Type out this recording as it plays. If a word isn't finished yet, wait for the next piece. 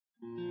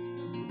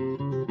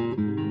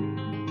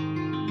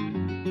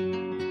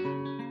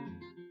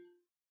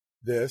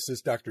This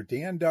is Dr.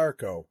 Dan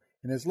Darko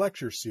in his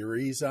lecture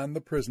series on the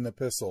prison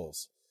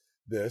epistles.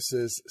 This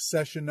is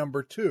session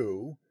number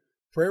 2,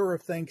 Prayer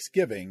of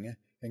Thanksgiving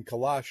in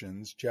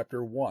Colossians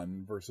chapter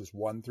 1, verses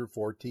 1 through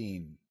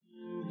 14.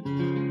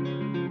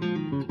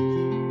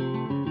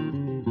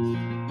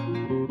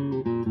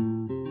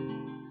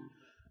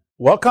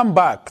 Welcome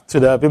back to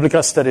the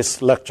Biblical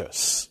Studies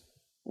lectures.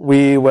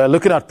 We were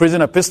looking at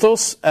prison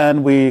epistles,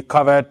 and we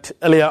covered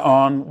earlier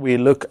on, we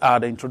looked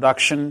at the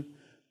introduction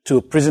to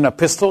prison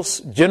epistles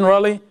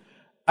generally,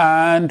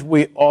 and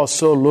we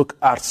also look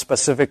at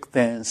specific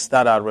things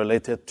that are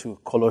related to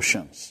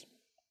Colossians.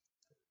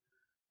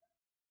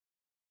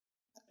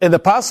 In the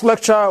past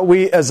lecture,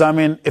 we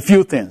examined a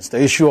few things: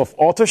 the issue of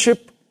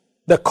authorship,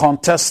 the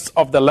context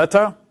of the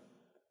letter,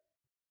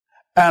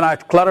 and I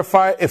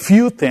clarified a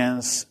few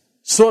things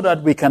so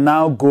that we can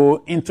now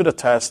go into the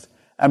text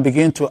and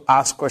begin to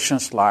ask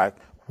questions like,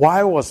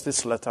 why was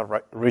this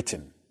letter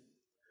written?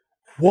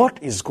 What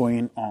is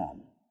going on?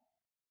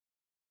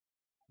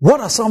 What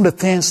are some of the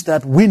things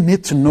that we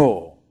need to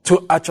know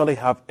to actually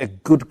have a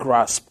good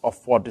grasp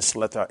of what this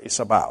letter is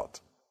about?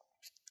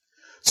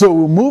 So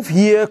we'll move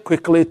here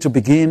quickly to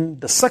begin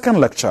the second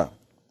lecture,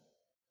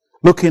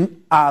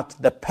 looking at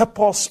the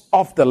purpose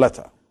of the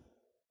letter.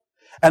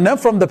 And then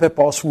from the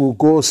purpose, we'll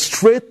go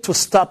straight to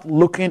start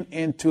looking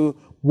into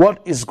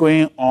what is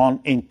going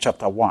on in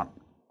chapter 1.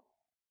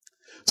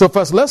 So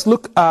first, let's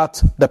look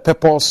at the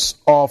purpose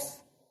of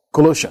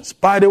Colossians.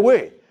 By the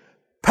way,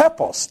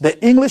 purpose,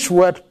 the English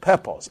word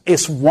purpose,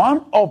 is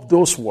one of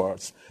those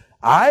words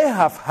I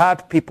have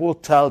had people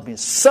tell me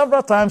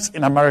several times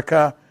in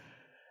America,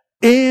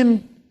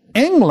 in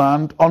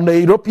England, on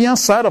the European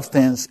side of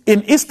things,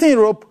 in Eastern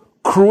Europe,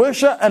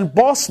 Croatia and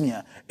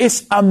Bosnia.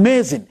 It's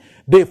amazing.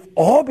 They've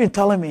all been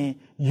telling me,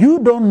 you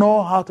don't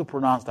know how to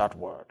pronounce that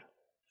word.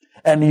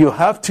 And you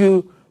have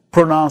to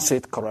pronounce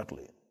it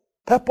correctly.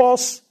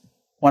 Purpose,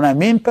 when I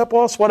mean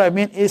purpose, what I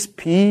mean is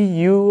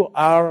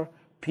P-U-R-P-O-S-E.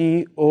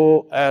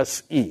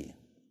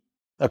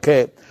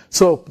 Okay,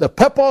 so the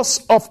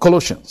purpose of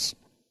Colossians.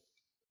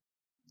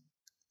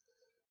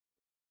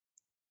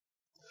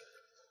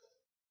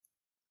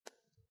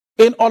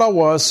 In other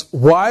words,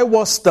 why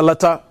was the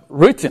letter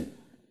written?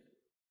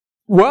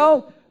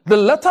 Well, the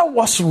letter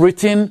was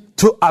written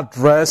to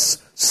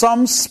address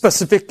some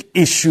specific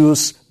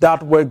issues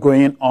that were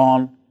going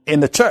on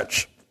in the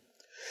church.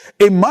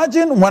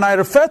 Imagine when I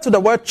refer to the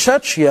word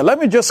church here, let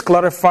me just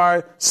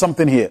clarify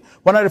something here.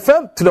 When I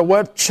refer to the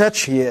word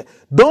church here,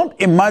 don't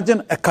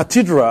imagine a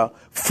cathedral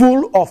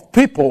full of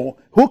people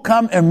who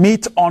come and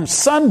meet on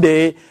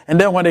Sunday, and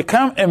then when they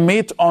come and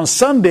meet on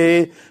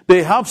Sunday,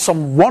 they have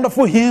some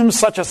wonderful hymns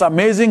such as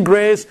Amazing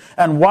Grace,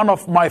 and one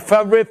of my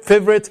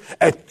favorite,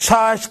 a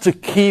charge to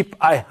keep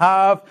I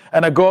have,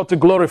 and a God to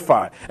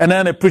glorify. And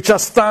then a preacher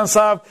stands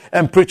up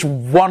and preach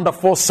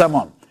wonderful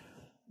sermon.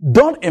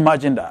 Don't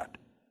imagine that.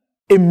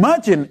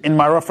 Imagine, in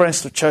my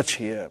reference to church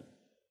here,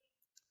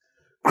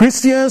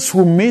 Christians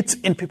who meet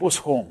in people's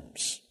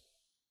homes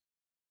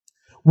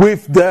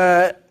with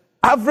the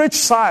average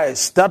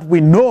size that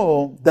we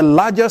know the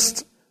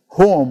largest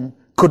home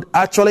could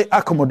actually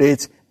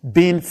accommodate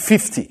being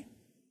 50.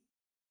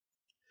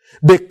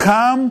 They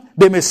come,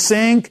 they may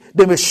sing,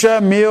 they may share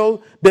a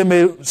meal, they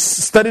may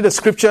study the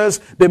scriptures,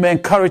 they may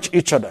encourage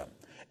each other.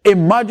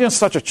 Imagine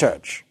such a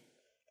church.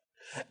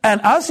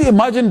 And as you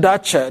imagine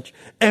that church,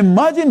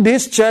 imagine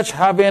this church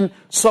having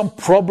some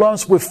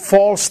problems with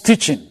false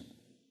teaching.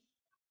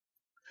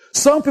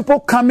 Some people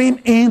coming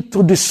in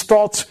to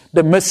distort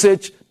the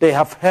message they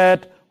have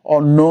heard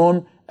or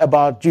known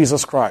about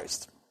Jesus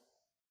Christ.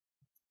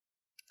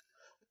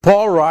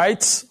 Paul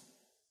writes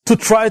to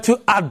try to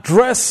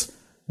address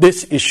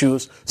these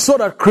issues so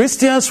that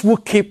Christians will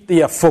keep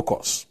their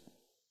focus.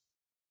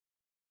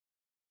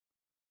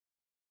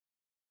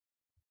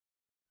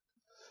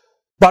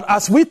 But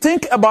as we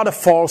think about a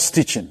false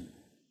teaching,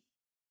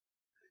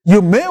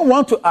 you may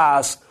want to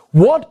ask,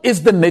 what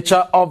is the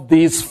nature of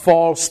this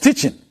false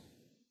teaching?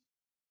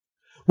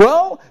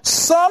 Well,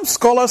 some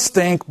scholars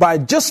think by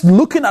just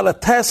looking at the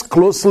text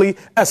closely,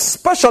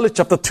 especially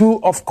chapter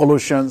 2 of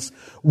Colossians,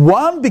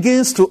 one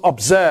begins to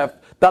observe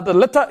that the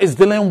letter is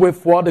dealing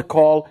with what they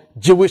call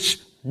Jewish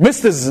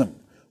mysticism,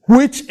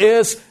 which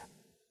is,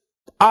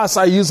 as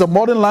I use a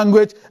modern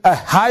language, a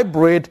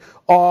hybrid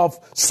of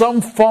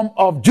some form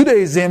of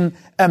Judaism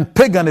and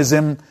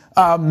paganism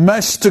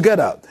meshed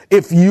together.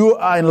 If you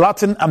are in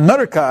Latin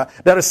America,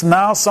 there is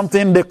now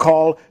something they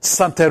call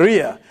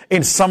Santeria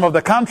in some of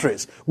the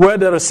countries, where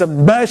there is a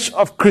mesh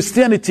of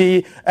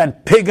Christianity and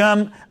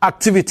pagan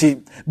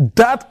activity.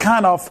 That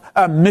kind of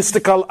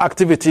mystical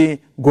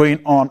activity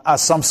going on,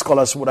 as some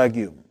scholars would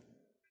argue.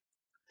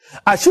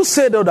 I should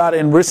say, though, that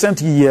in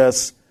recent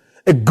years,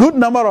 a good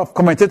number of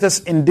commentators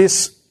in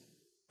this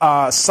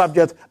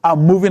subject are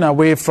moving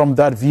away from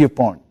that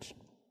viewpoint.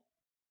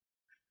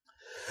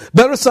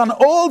 There is an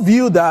old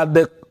view that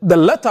the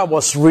letter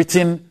was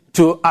written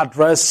to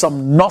address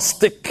some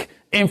Gnostic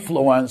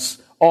influence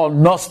or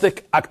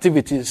Gnostic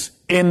activities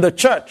in the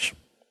church.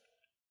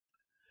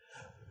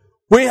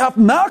 We have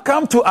now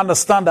come to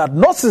understand that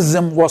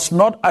Gnosticism was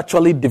not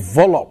actually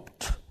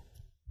developed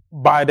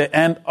by the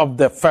end of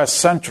the first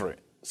century.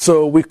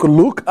 So we could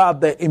look at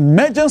the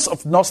emergence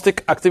of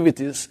Gnostic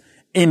activities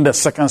in the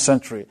second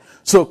century.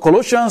 So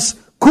Colossians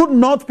could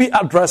not be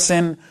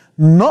addressing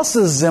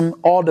Gnosticism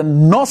or the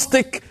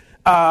Gnostic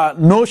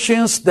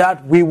notions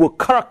that we will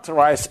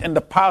characterize in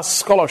the past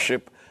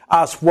scholarship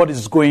as what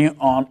is going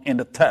on in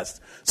the text.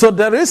 So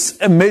there is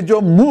a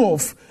major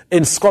move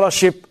in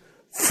scholarship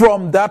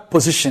from that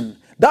position.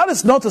 That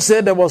is not to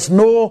say there was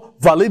no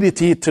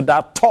validity to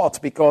that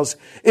thought, because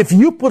if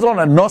you put on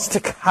a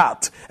Gnostic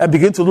hat and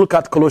begin to look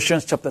at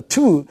Colossians chapter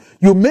 2,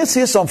 you may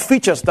see some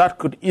features that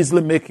could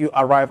easily make you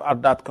arrive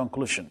at that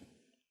conclusion.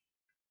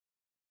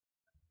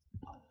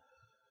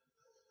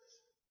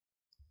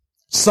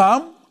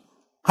 Some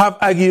have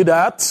argued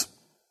that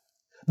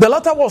the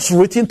letter was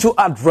written to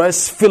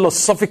address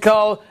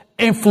philosophical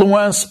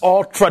influence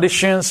or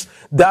traditions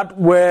that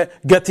were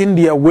getting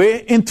their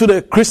way into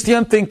the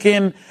Christian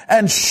thinking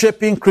and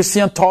shaping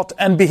Christian thought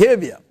and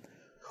behavior.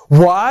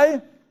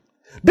 Why?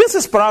 This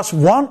is perhaps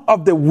one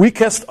of the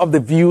weakest of the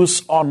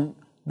views on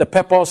the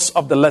purpose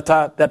of the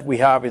letter that we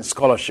have in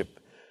scholarship.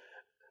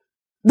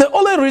 The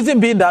only reason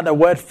being that the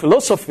word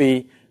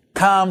philosophy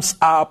comes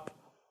up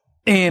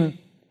in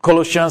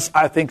Colossians,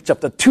 I think,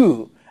 chapter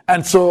 2.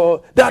 And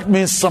so that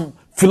means some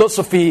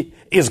philosophy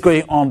is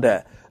going on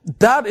there.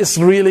 That is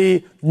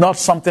really not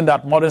something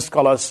that modern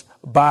scholars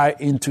buy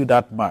into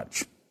that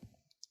much.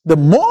 The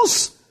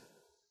most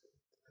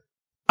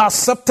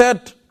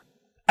accepted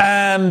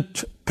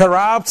and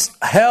perhaps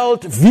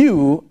held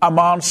view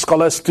among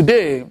scholars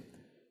today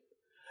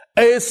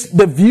is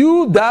the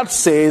view that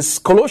says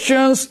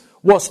Colossians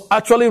was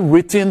actually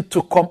written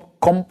to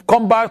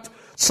combat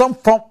some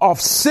form of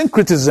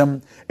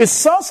syncretism. It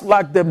sounds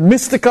like the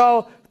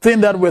mystical thing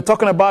that we're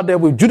talking about there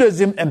with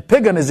Judaism and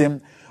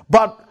paganism,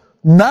 but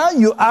now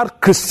you add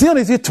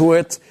Christianity to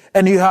it,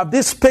 and you have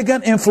this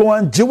pagan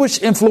influence,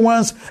 Jewish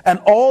influence, and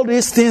all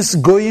these things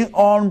going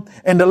on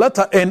in the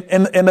letter in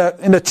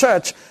the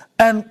church,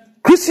 and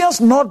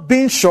Christians not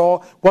being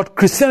sure what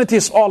Christianity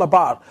is all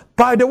about.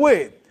 By the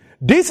way,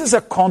 this is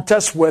a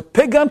context where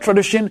pagan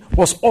tradition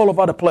was all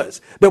over the place.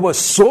 There were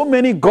so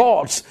many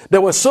gods, there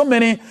were so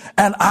many,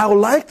 and I would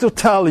like to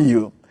tell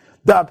you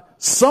that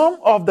some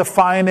of the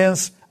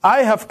findings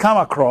I have come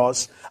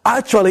across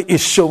actually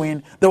is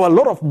showing there were a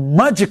lot of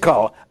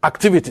magical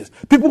activities.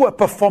 People were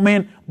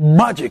performing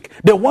magic.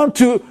 They want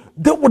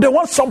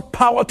some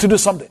power to do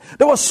something.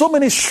 There were so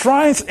many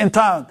shrines in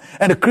town,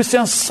 and the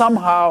Christians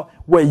somehow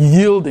were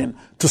yielding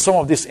to some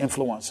of these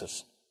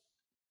influences.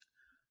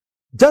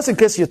 Just in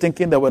case you're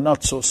thinking they were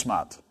not so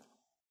smart,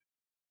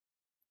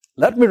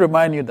 let me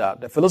remind you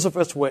that the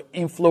philosophers were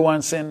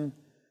influencing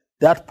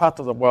that part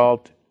of the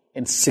world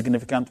in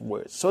significant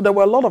ways. So there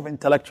were a lot of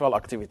intellectual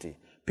activity.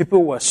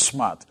 People were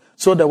smart.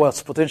 So there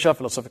was potential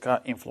philosophical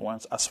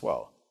influence as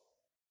well.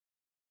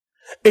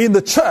 In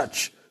the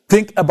church,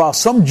 think about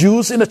some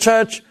Jews in the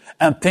church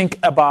and think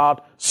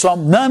about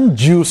some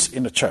non-Jews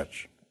in the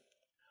church.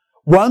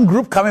 One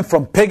group coming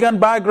from pagan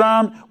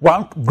background,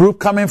 one group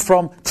coming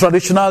from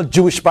traditional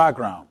Jewish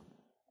background.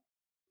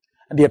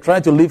 And they are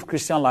trying to live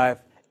Christian life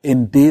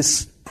in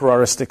this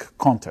pluralistic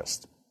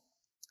context.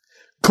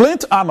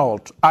 Clint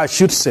Arnold, I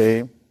should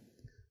say,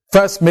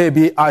 first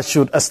maybe I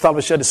should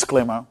establish a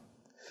disclaimer.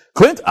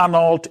 Clint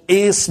Arnold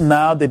is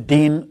now the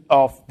Dean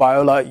of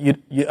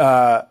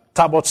Biola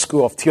Talbot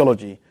School of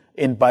Theology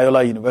in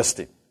Biola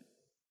University.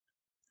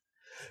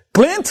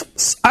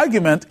 Clint's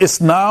argument is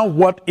now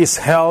what is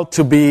held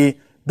to be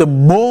the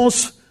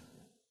most,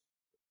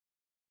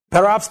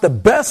 perhaps the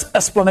best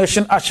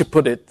explanation, I should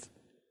put it,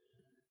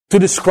 to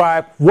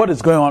describe what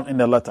is going on in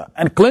the letter.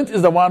 And Clint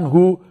is the one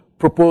who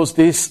proposed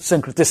this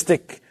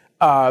syncretistic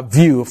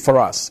view for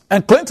us.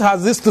 And Clint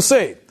has this to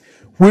say,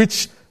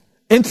 which,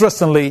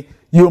 interestingly,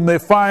 you may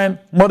find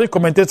modern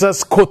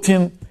commentators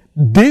quoting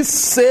this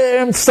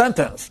same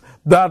sentence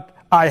that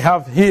I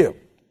have here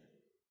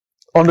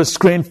on the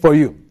screen for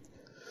you.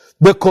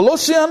 The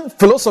Colossian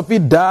philosophy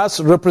thus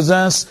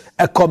represents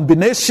a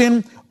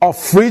combination of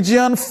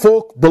Phrygian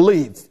folk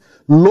belief,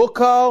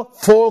 local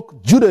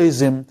folk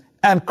Judaism,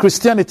 and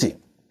Christianity.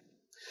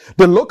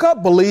 The local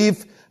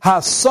belief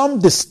has some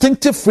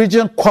distinctive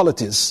Phrygian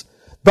qualities,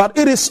 but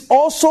it has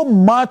also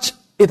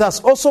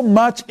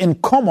much in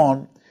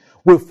common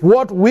with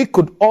what we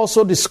could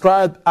also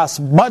describe as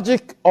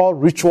magic or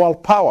ritual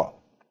power.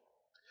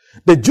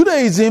 The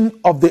Judaism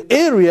of the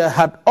area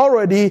had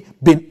already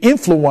been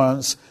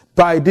influenced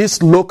by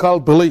these local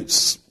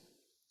beliefs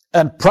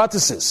and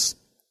practices.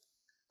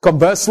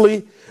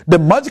 Conversely, the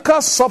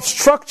magical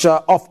substructure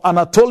of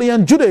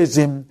Anatolian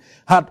Judaism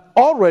had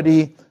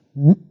already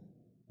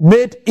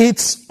made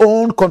its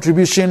own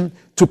contribution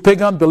to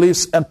pagan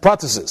beliefs and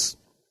practices.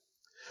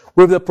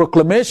 With the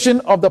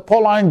proclamation of the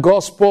Pauline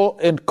gospel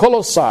in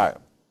Colossae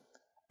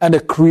and the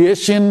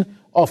creation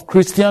of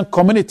Christian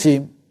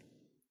community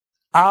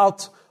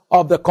out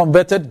of the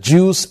converted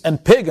Jews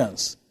and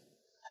pagans,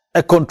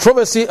 a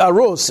controversy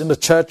arose in the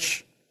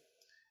church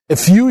a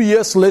few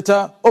years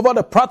later over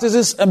the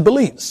practices and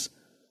beliefs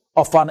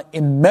of an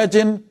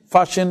emerging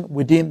faction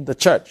within the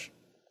church.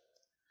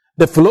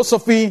 The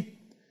philosophy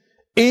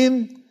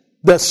in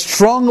the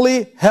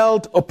strongly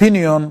held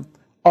opinion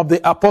of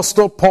the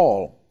Apostle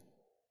Paul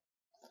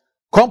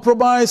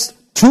compromised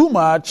too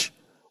much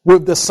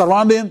with the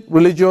surrounding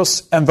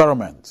religious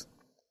environment.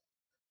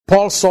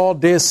 Paul saw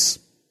this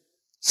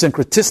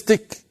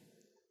syncretistic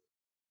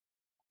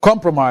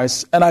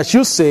compromise, and I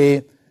should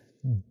say,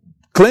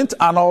 Clint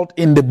Arnold,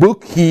 in the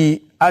book,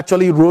 he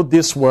actually wrote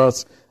these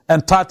words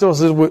and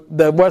titles it with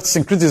the word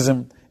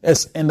syncretism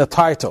is in the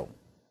title.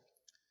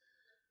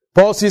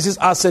 Paul sees it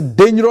as a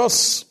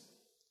dangerous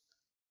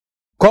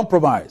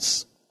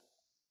compromise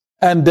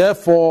and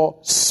therefore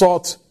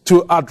sought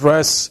to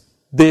address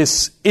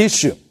this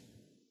issue.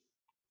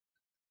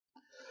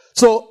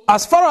 So,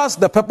 as far as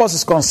the purpose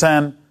is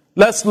concerned,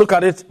 let's look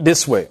at it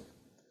this way.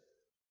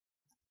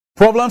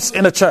 Problems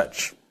in the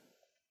church.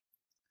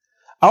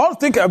 I want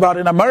to think about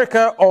in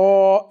America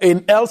or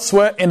in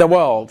elsewhere in the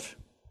world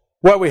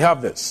where we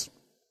have this.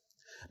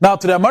 Now,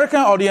 to the American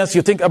audience,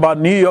 you think about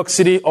New York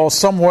City or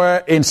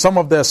somewhere in some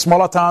of the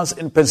smaller towns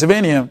in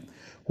Pennsylvania,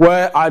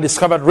 where I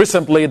discovered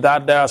recently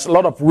that there's a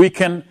lot of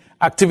weekend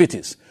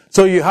activities.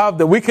 So you have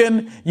the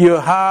weekend, you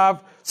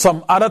have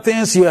some other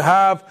things, you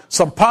have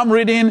some palm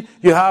reading,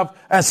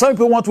 and some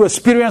people want to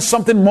experience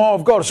something more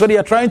of God. So they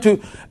are trying to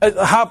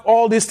have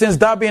all these things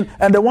dabbing,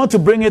 and they want to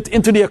bring it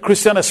into their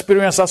Christian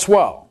experience as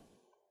well.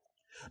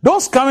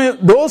 Those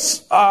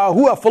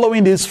who are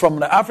following this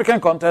from the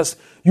African context,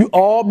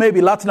 or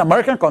maybe Latin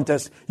American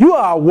context, you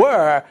are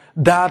aware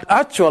that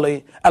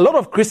actually a lot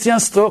of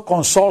Christians still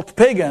consult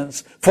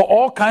pagans for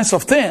all kinds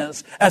of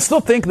things and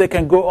still think they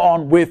can go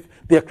on with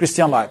their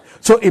Christian life.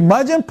 So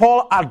imagine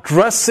Paul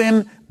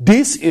addressing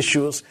these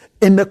issues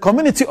in the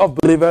community of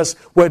believers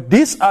where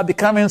these are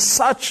becoming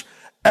such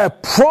a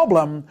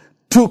problem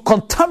to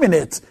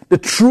contaminate the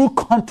true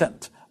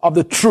content of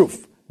the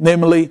truth,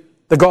 namely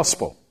the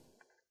gospel.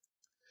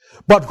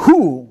 But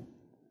who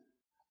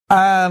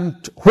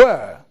and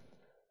where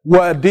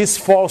were these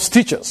false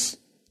teachers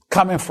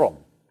coming from?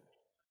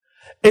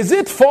 Is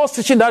it false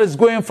teaching that is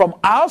going from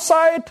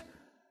outside,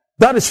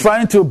 that is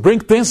trying to bring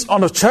things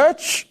on the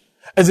church?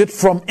 Is it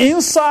from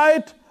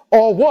inside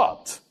or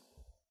what?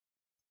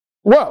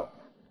 Well,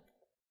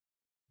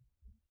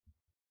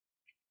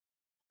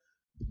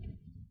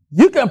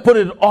 you can put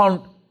it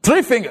on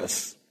 3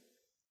 fingers.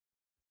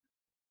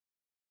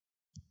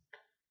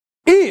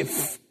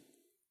 If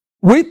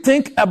we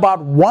think about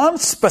one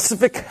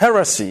specific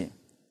heresy,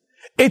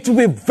 it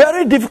will be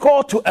very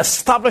difficult to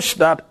establish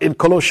that in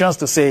Colossians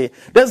to say,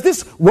 there's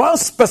this one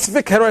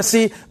specific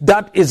heresy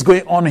that is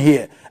going on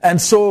here.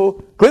 And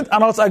so, Clint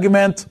Arnold's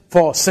argument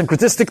for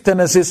syncretistic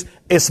tendencies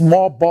is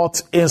more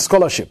bought in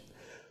scholarship.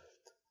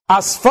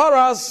 As far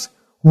as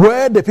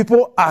where the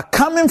people are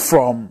coming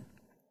from,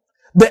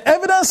 the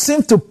evidence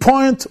seems to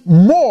point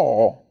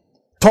more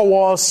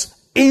towards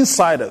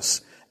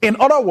insiders. In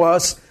other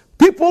words,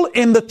 people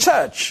in the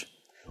church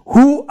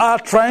who are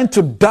trying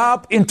to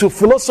dab into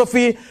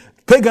philosophy,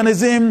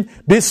 paganism,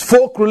 these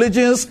folk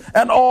religions,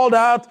 and all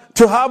that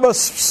to have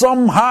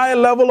some high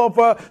level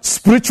of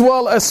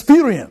spiritual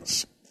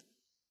experience.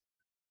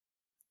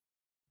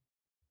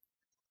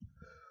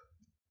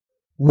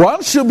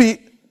 One should be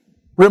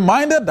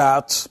reminded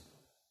that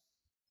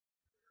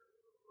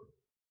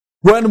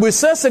when we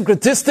say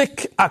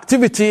syncretistic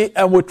activity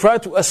and we try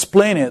to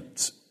explain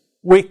it,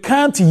 we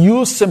can't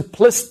use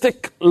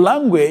simplistic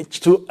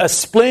language to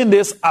explain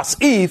this as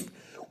if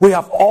we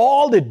have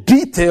all the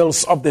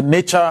details of the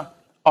nature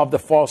of the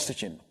false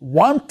teaching.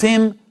 One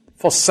thing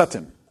for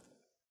certain,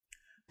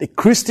 the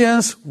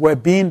Christians were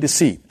being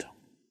deceived.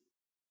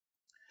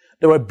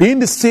 They were being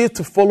deceived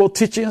to follow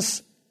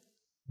teachings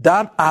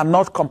that are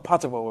not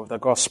compatible with the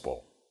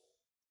gospel.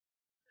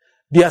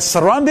 Their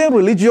surrounding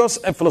religious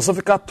and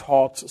philosophical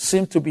thoughts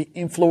seem to be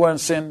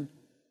influencing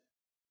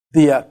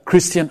their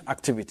Christian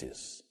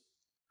activities.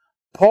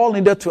 Paul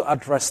needed to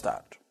address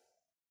that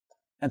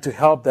and to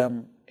help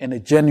them in a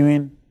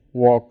genuine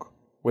walk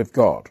with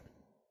God.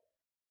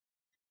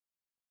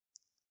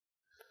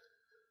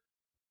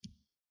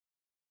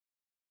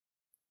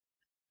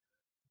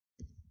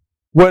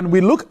 When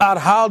we look at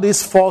how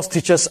these false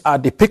teachers are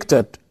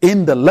depicted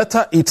in the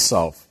letter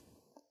itself,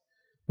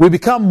 we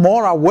become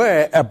more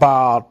aware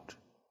about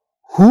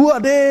who are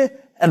they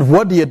and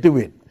what they are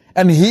doing.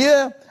 And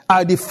here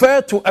I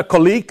defer to a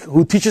colleague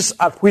who teaches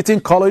at Wheaton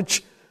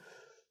College,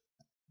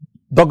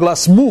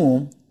 Douglas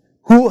Moon,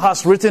 who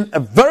has written a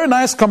very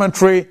nice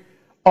commentary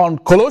on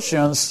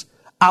Colossians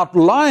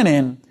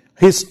outlining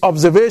his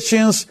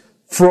observations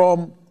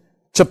from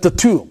chapter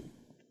 2.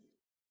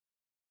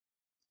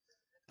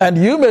 And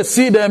you may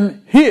see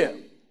them here,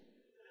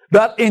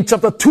 that in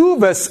chapter 2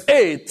 verse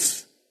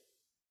 8,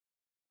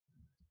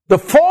 the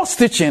false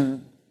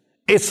teaching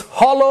is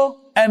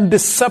hollow and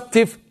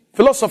deceptive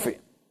philosophy.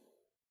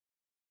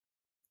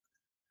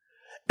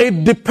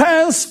 It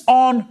depends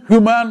on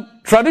human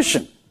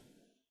tradition.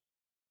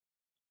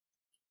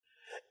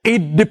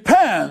 It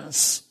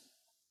depends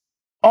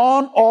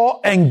on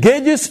or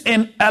engages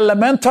in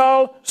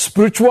elemental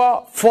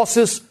spiritual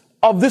forces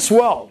of this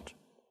world.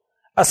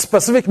 A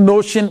specific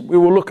notion we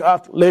will look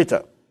at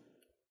later.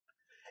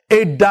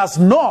 It does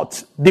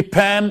not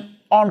depend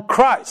on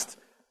Christ.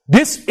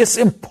 This is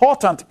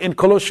important in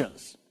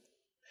Colossians.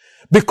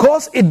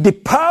 Because it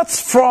departs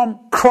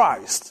from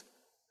Christ,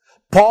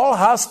 Paul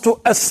has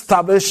to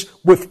establish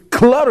with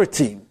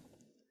clarity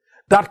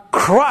that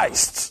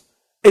Christ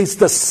is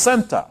the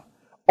center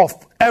of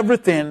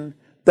everything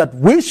that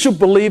we should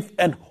believe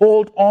and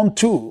hold on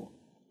to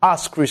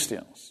as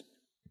Christians.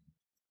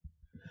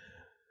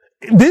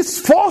 This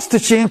false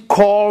teaching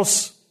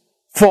calls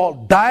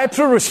for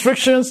dietary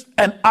restrictions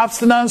and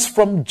abstinence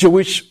from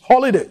Jewish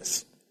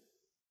holidays.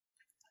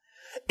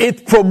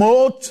 It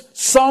promotes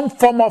some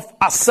form of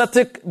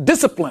ascetic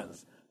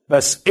disciplines,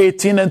 verse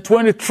 18 and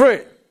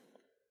 23.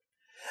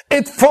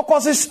 It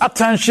focuses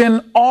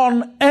attention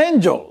on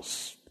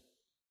angels.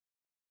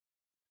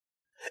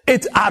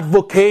 It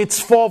advocates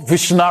for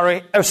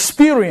visionary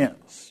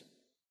experience.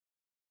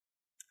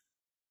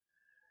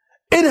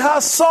 It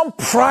has some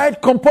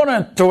pride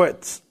component to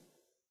it.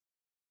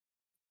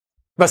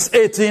 Verse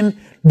 18,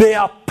 they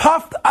are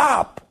puffed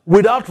up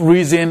without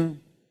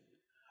reason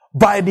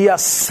by their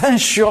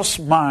sensuous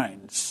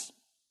minds,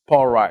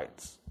 Paul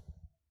writes.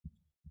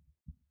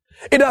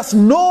 It has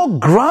no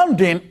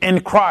grounding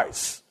in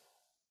Christ.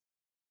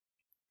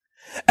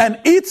 And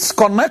its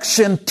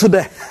connection to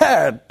the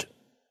head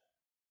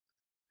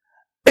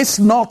is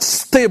not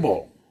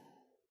stable.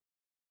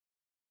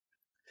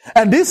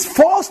 And these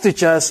false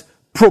teachers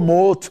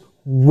promote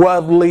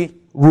worldly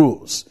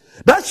rules.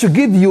 That should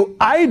give you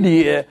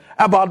idea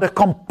about the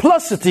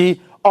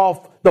complexity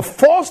of the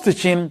false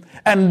teaching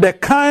and the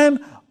kind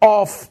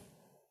of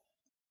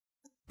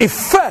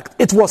effect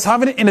it was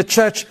having in the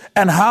church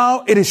and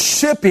how it is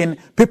shaping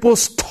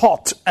people's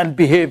thought and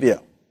behavior.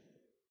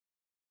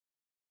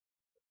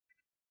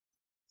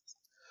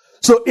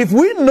 So if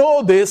we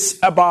know this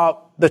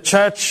about the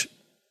church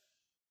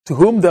to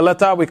whom the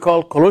letter we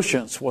call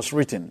Colossians was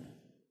written,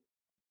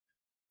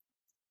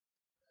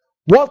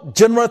 what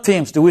general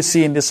themes do we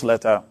see in this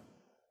letter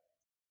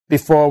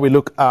before we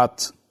look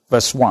at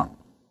verse 1?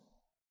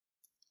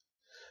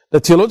 The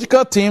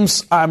theological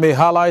themes I may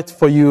highlight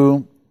for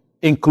you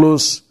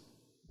includes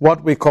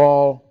what we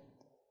call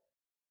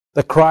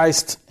the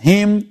Christ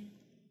hymn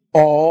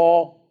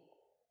or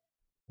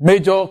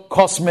major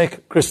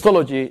cosmic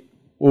Christology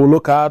we'll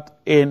look at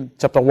in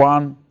chapter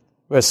 1,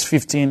 verse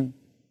 15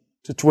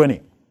 to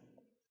 20.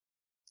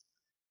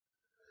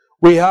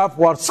 We have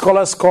what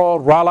scholars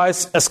call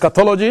Raleigh's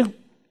eschatology.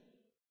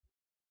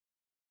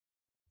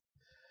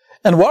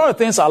 And one of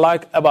the things I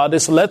like about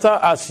this letter,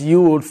 as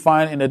you would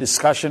find in the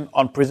discussion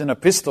on prison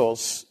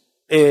epistles,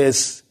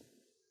 is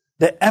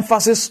the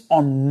emphasis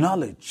on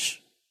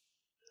knowledge,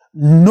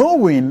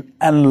 knowing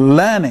and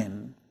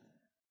learning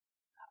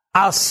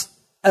as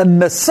a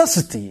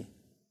necessity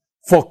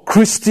for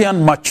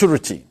Christian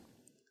maturity,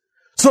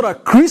 so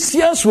that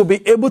Christians will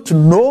be able to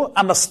know,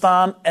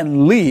 understand,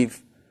 and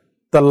live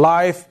the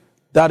life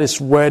that is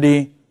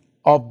worthy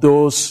of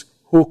those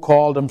who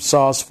call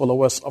themselves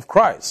followers of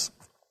Christ.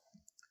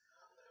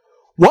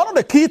 One of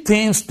the key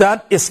themes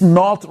that is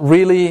not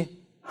really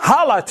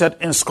highlighted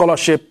in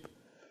scholarship,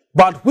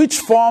 but which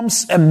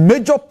forms a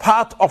major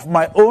part of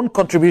my own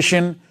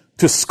contribution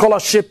to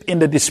scholarship in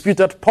the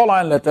disputed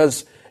Pauline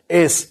letters,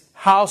 is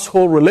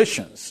household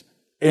relations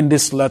in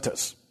these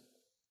letters.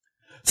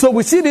 So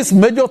we see these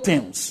major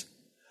themes,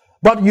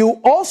 but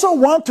you also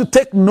want to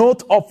take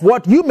note of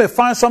what you may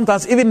find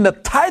sometimes even in the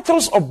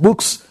titles of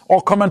books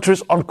or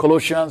commentaries on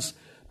Colossians.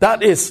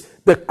 That is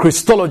the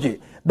Christology,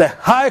 the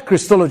high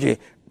Christology,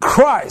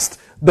 Christ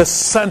the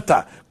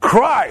center,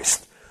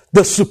 Christ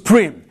the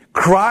supreme,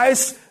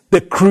 Christ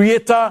the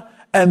creator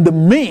and the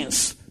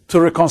means to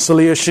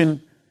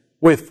reconciliation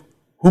with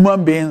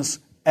human beings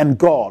and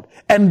God,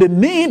 and the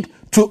need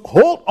to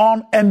hold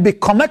on and be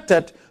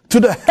connected to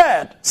the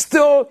head,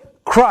 still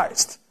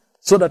Christ,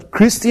 so that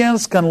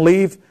Christians can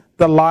live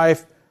the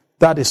life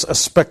that is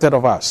expected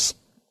of us.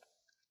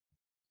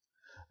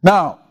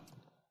 Now,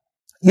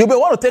 you may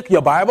want to take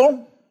your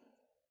Bible.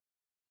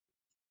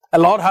 A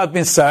lot has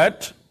been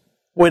said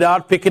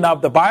without picking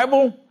up the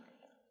Bible.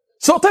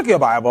 So take your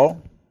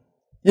Bible.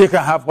 You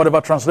can have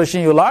whatever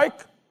translation you like.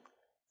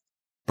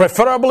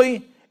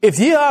 Preferably, if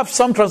you have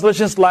some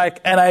translations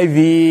like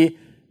NIV,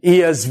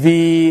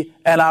 ESV,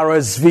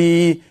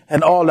 NRSV,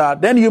 and all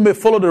that, then you may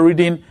follow the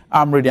reading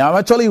I'm reading. I'm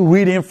actually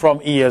reading from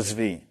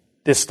ESV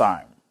this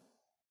time.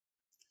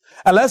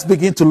 And let's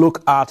begin to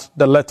look at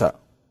the letter.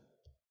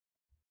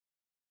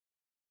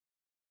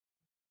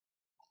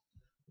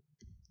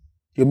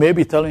 You may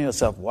be telling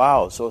yourself,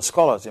 wow, so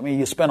scholars, I mean,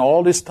 you spend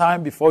all this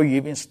time before you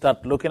even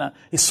start looking at it.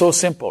 It's so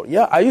simple.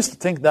 Yeah, I used to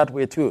think that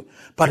way too.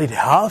 But it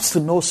helps to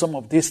know some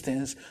of these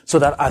things so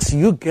that as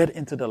you get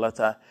into the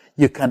letter,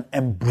 you can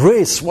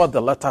embrace what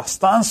the letter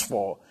stands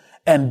for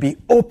and be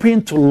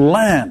open to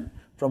learn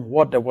from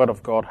what the Word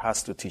of God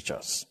has to teach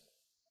us.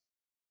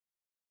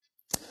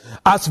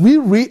 As we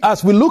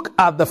look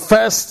at the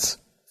first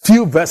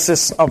few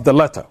verses of the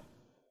letter,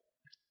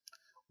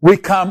 we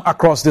come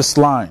across these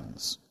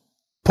lines.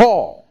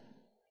 Paul,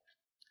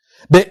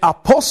 the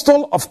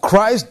apostle of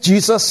Christ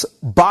Jesus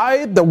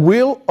by the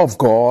will of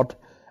God,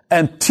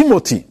 and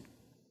Timothy,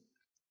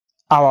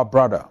 our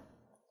brother,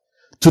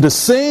 to the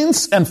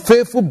saints and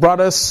faithful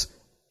brothers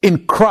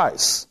in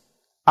Christ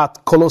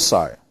at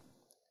Colossae,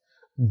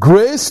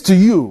 grace to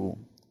you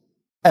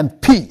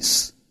and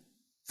peace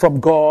from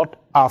God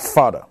our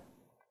Father.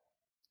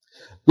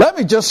 Let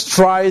me just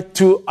try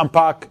to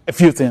unpack a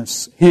few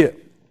things here.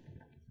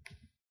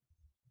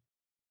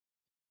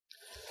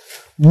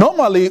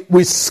 Normally,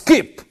 we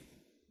skip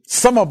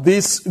some of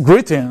these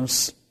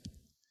greetings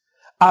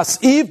as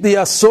if they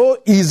are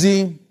so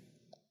easy,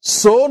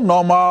 so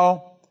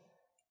normal.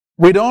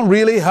 We don't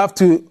really have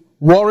to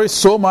worry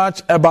so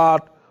much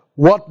about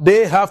what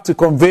they have to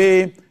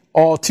convey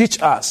or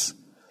teach us.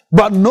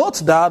 But note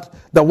that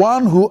the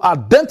one who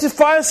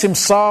identifies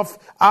himself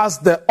as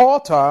the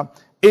author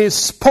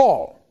is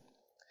Paul.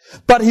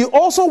 But he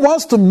also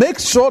wants to make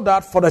sure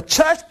that for the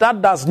church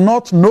that does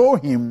not know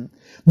him,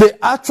 they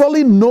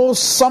actually know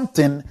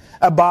something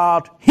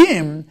about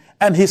him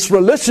and his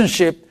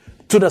relationship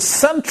to the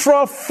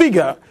central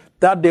figure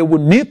that they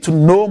would need to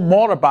know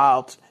more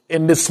about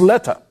in this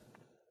letter.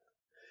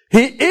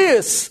 He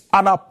is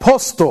an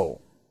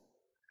apostle.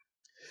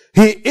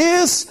 He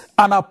is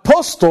an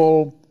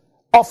apostle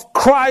of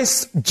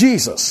Christ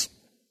Jesus.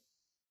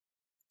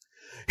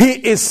 He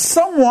is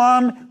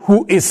someone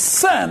who is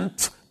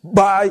sent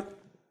by,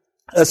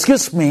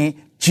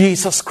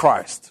 Jesus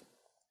Christ.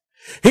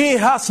 He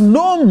has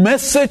no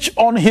message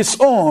on his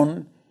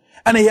own,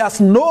 and he has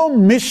no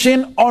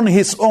mission on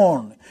his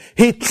own.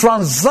 He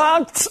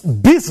transacts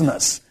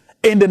business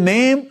in the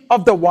name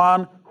of the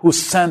one who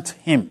sent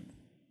him.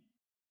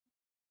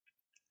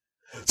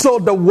 So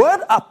the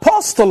word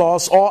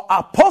apostolos or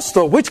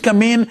apostle, which can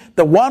mean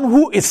the one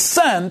who is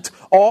sent,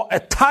 or a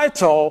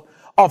title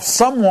of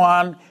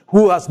someone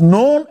who has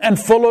known and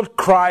followed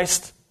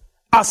Christ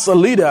as a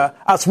leader,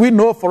 as we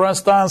know, for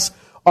instance,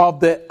 of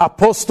the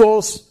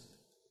apostles.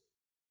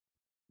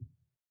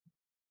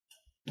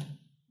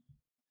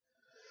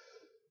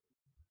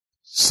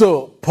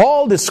 So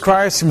Paul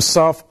describes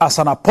himself as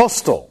an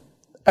apostle,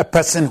 a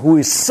person who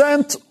is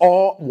sent,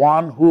 or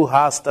one who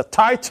has the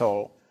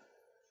title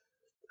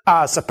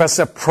as a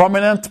person, a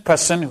prominent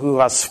person who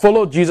has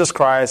followed Jesus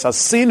Christ, has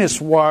seen his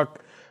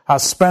work,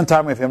 has spent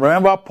time with him.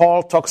 Remember,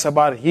 Paul talks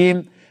about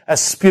him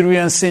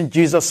experiencing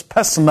Jesus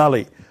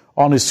personally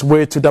on his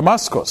way to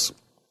Damascus.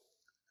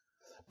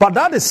 But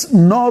that is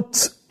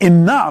not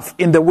enough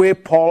in the way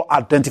Paul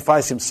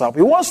identifies himself.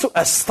 He wants to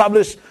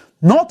establish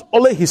not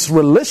only his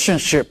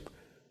relationship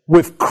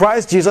with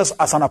Christ Jesus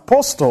as an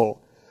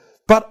apostle,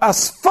 but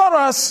as far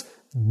as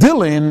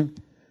dealing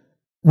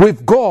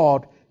with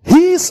God,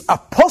 his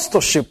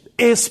apostleship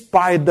is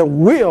by the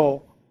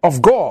will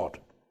of God.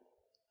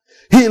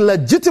 He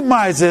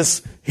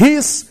legitimizes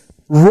his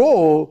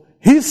role,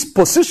 his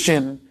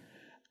position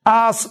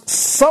as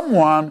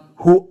someone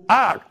who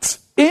acts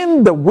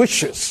in the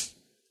wishes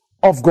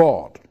of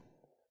God.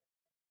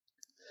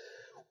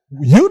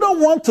 You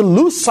don't want to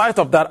lose sight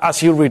of that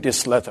as you read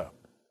this letter.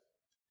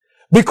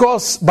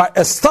 Because by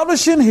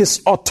establishing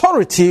his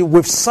authority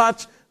with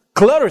such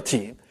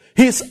clarity,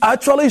 he's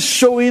actually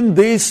showing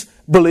these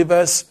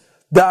believers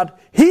that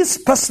his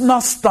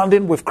personal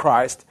standing with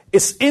Christ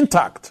is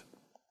intact.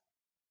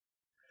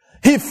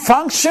 He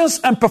functions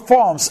and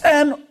performs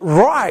and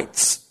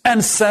writes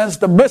and sends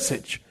the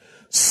message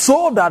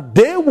so that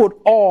they would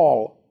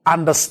all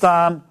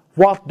understand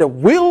what the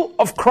will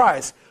of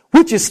Christ,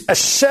 which is a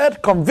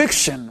shared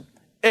conviction,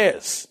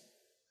 is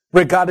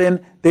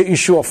regarding the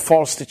issue of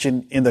false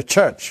teaching in the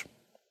church.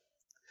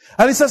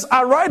 And he says,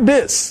 I write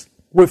this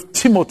with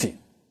Timothy.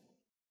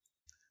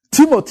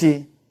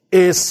 Timothy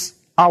is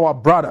our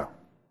brother.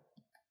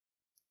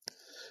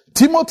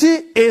 Timothy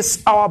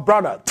is our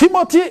brother.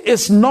 Timothy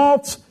is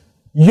not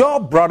your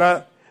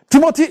brother.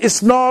 Timothy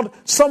is not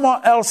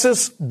someone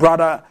else's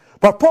brother.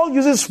 But Paul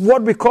uses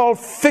what we call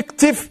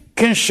fictive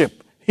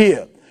kinship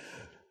here.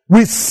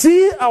 We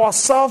see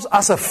ourselves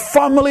as a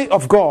family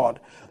of God,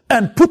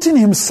 and putting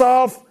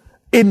himself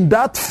in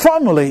that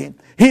family,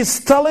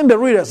 he's telling the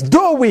readers,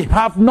 though we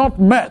have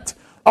not met,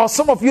 or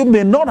some of you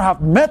may not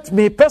have met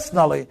me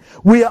personally,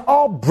 we are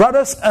all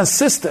brothers and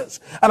sisters.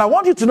 And I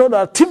want you to know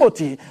that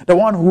Timothy, the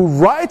one who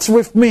writes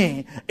with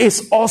me,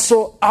 is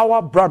also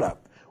our brother,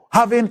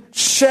 having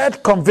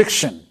shared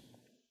conviction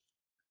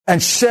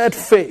and shared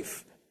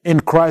faith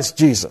in Christ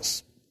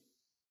Jesus.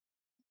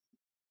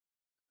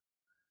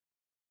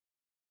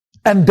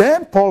 And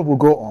then Paul will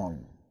go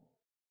on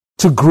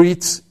to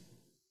greet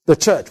the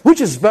church, which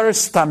is very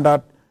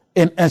standard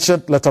in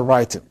ancient letter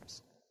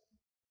writings.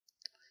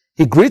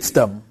 He greets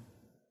them,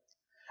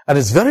 and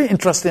it's very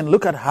interesting.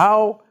 Look at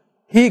how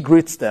he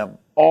greets them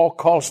or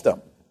calls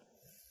them.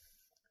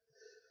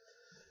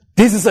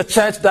 This is a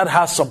church that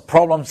has some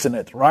problems in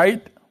it,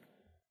 right?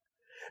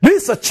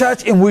 This is a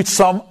church in which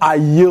some are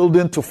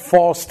yielding to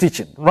false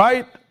teaching,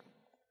 right?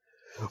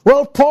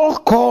 Well, Paul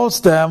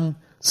calls them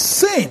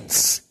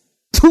saints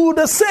to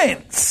the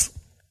saints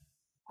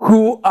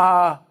who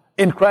are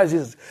in Christ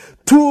Jesus.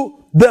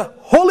 To the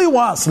holy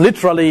ones,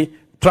 literally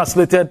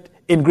translated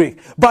in Greek.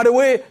 By the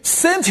way,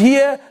 saint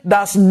here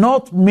does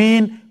not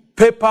mean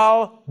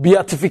papal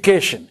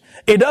beatification.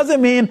 It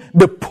doesn't mean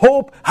the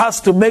Pope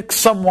has to make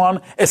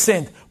someone a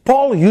saint.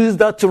 Paul used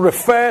that to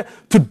refer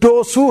to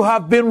those who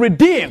have been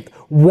redeemed.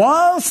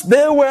 Once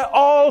they were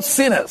all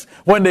sinners.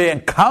 When they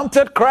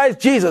encountered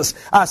Christ Jesus,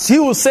 as he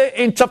will say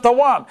in chapter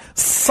 1,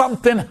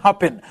 something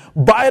happened.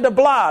 By the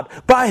blood,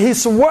 by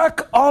his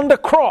work on the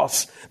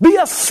cross,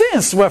 their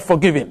sins were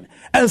forgiven.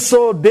 And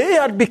so they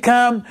had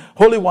become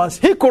holy ones.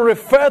 He could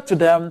refer to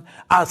them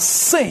as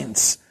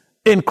saints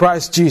in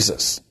Christ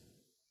Jesus.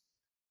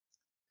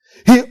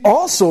 He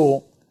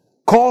also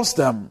calls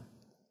them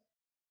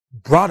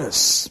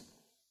brothers.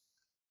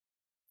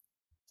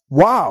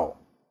 Wow.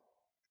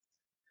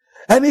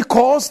 And he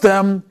calls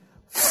them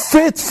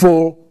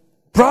faithful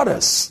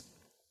brothers.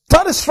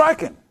 That is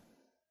striking.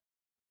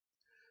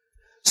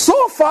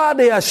 So far,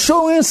 they are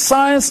showing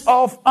signs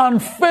of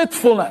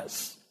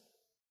unfaithfulness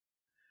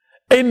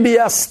in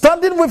their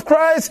standing with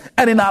Christ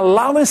and in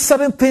allowing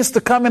certain things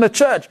to come in the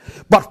church.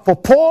 But for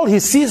Paul, he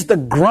sees the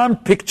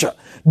grand picture,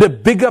 the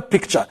bigger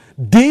picture.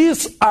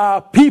 These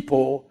are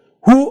people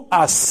who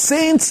are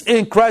saints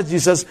in Christ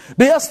Jesus.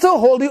 They are still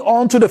holding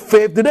on to the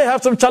faith. Do they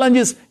have some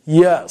challenges?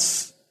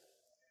 Yes.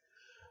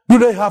 Do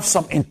they have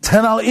some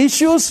internal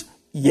issues?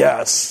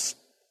 Yes.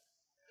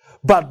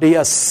 But they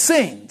are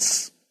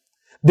saints.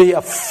 They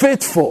are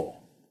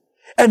faithful.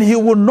 And he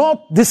will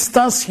not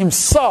distance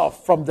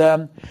himself from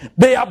them.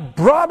 They are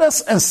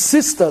brothers and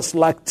sisters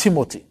like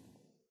Timothy,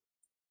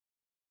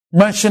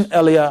 mentioned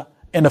earlier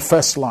in the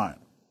first line.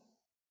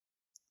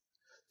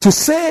 To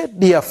say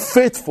they are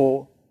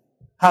faithful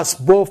has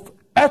both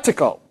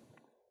ethical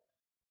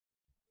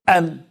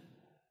and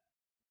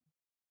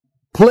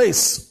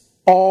place.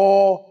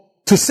 Or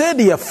to say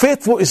they are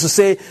faithful is to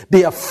say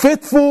they are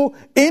faithful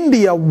in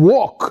their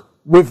walk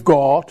with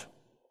God,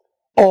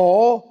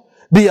 or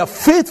they are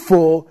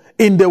faithful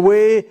in the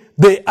way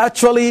they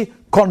actually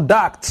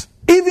conduct.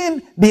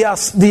 Even their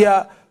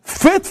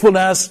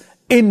faithfulness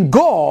in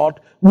God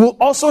will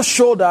also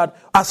show that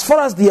as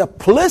far as their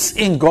place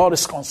in God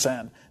is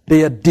concerned,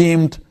 they are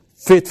deemed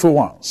faithful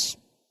ones.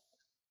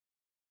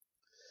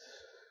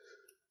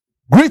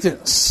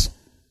 Greetings.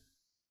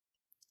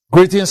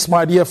 Greetings,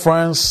 my dear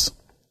friends.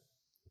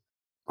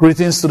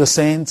 Greetings to the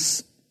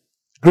saints.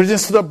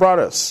 Greetings to the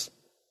brothers.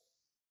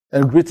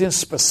 And greetings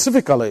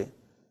specifically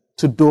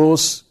to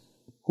those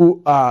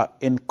who are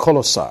in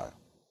Colossae.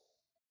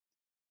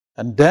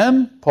 And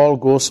then Paul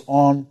goes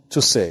on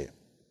to say,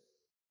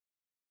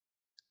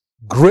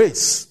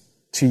 grace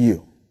to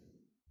you.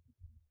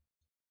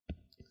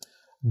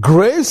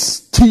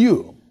 Grace to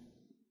you.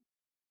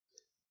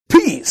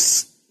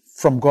 Peace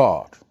from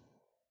God.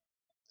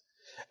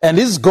 And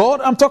this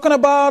God I'm talking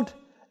about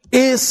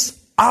is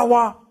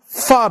our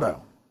Father.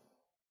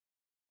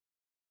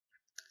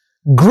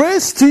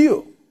 Grace to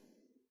you.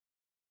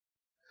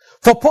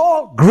 For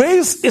Paul,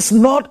 grace is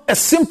not a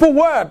simple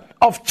word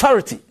of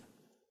charity.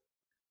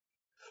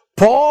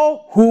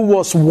 Paul, who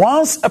was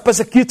once a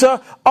persecutor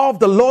of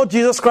the Lord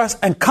Jesus Christ,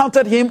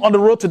 encountered him on the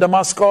road to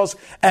Damascus,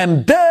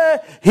 and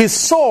there he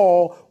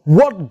saw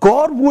what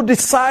God would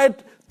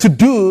decide to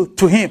do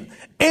to him.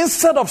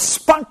 Instead of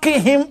spanking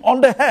him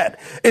on the head,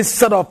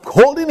 instead of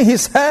holding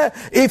his hair,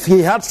 if he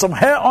had some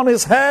hair on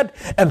his head,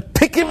 and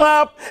pick him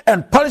up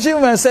and punish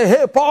him and say,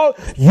 hey, Paul,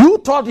 you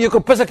thought you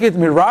could persecute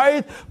me,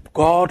 right?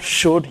 God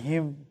showed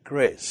him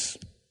grace.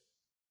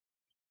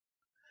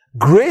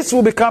 Grace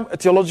will become a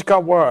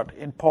theological word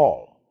in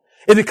Paul.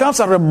 It becomes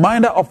a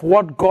reminder of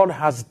what God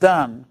has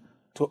done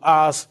to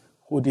us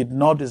who did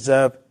not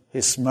deserve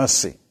his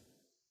mercy.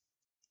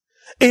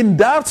 In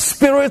that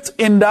spirit,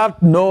 in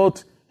that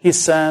note, he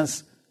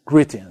sends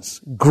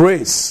greetings.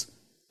 Grace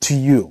to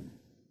you.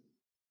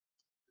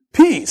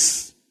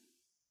 Peace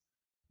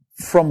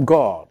from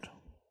God.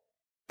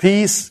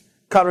 Peace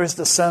carries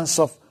the sense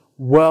of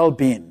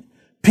well-being.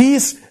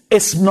 Peace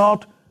is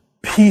not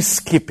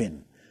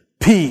peacekeeping.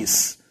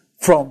 Peace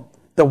from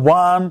the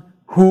one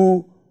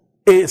who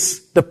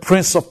is the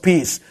Prince of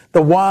Peace,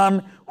 the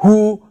one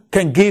who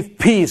can give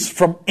peace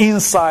from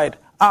inside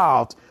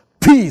out.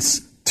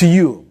 Peace to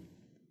you.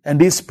 And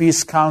this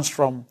peace comes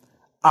from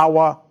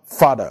our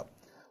Father.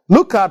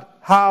 Look at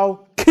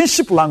how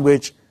kinship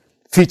language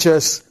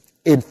features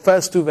in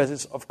first two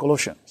verses of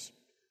Colossians.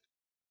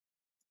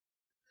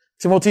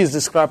 Timothy is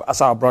described as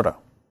our brother.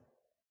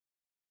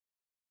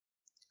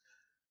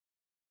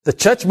 The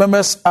church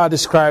members are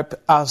described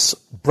as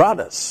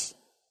brothers.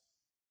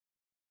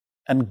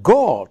 And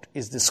God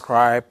is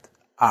described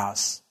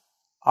as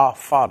our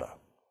Father.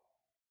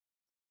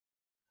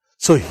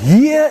 So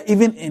here,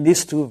 even in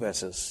these two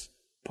verses,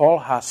 Paul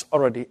has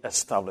already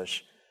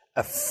established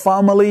a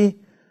family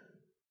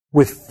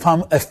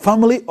a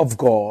family of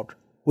God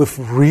with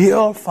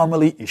real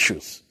family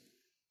issues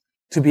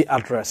to be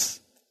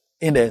addressed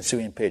in the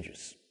ensuing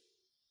pages.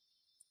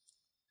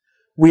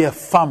 We are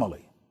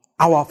family.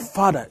 Our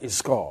Father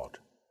is God.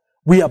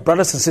 We are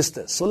brothers and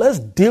sisters. So let's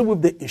deal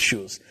with the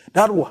issues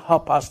that will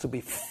help us to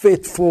be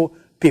faithful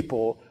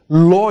people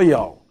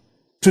loyal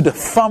to the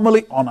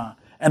family honor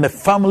and the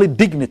family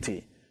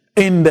dignity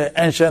in the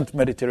ancient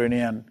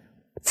Mediterranean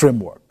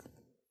framework.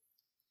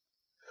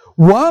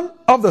 One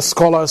of the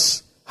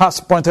scholars has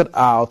pointed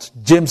out,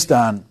 James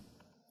Dan,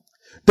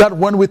 that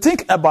when we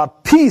think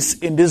about peace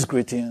in these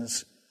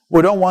greetings,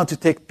 we don't want to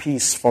take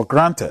peace for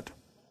granted.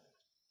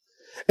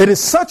 It is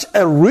such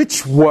a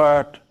rich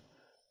word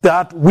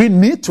that we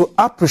need to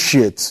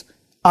appreciate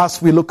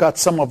as we look at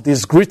some of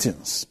these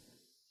greetings.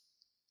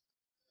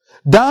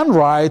 Dan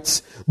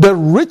writes, the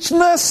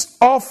richness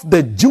of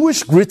the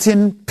Jewish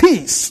greeting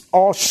peace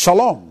or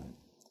shalom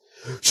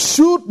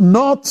should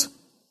not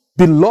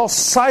be lost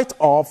sight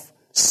of,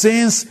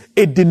 since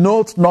it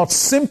denotes not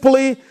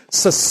simply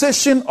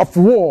cessation of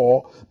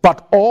war,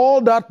 but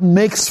all that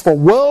makes for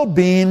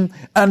well-being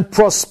and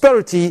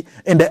prosperity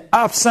in the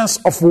absence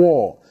of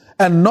war,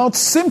 and not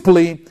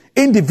simply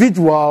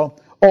individual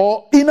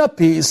or inner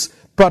peace,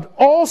 but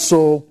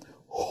also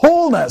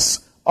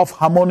wholeness of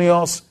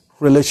harmonious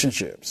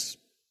relationships.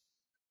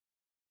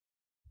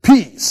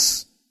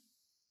 Peace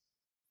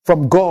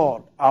from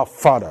God our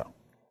Father,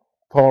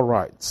 Paul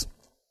writes.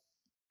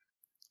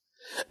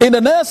 In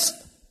the next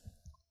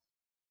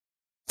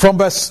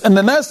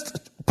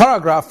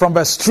paragraph, from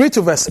verse 3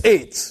 to verse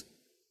 8,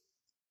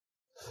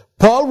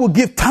 Paul will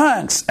give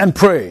thanks and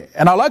pray.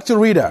 And I'd like to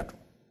read that.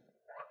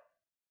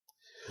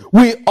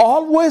 We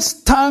always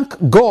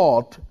thank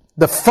God,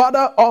 the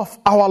Father of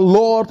our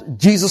Lord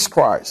Jesus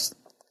Christ,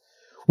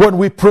 when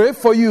we pray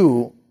for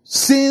you,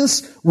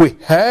 since we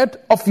heard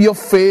of your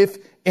faith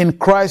in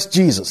Christ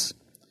Jesus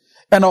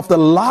and of the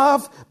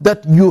love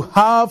that you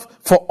have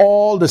for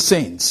all the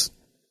saints,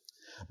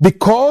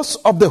 because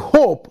of the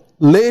hope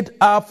laid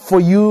up for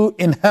you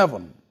in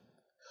heaven.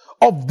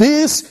 Of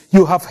this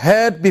you have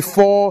heard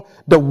before,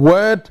 the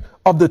word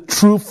of the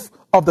truth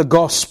of the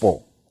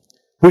gospel,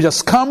 which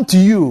has come to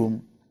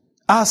you,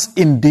 as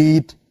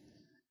indeed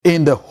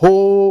in the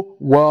whole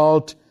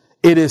world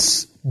it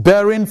is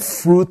bearing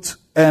fruit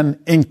and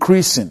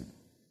increasing,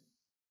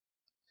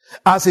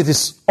 as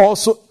it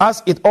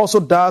also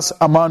does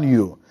among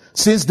you,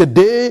 since the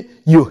day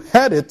you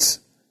heard it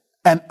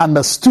and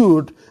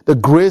understood the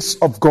grace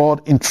of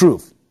God in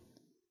truth,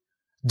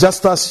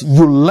 just as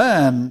you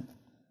learn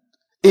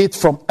it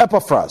from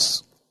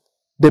Epaphras,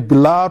 the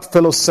beloved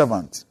fellow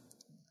servant.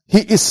 He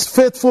is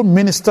faithful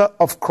minister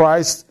of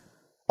Christ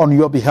on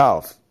your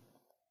behalf,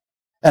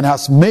 and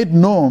has made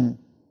known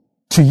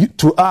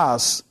to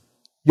us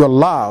your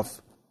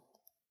love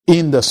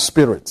in the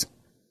Spirit.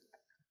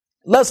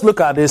 Let's look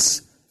at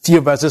these few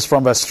verses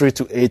from verse 3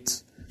 to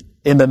 8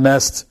 in the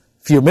next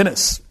few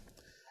minutes.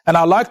 And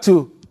I'd like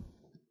to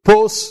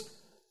pose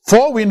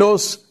 4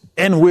 windows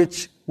in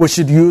which we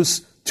should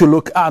use to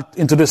look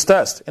into this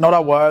text. In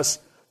other words,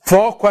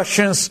 4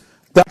 questions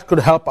that could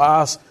help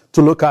us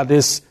to look at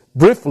this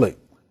briefly.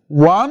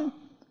 1,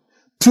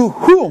 to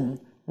whom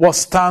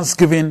was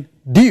thanksgiving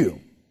due?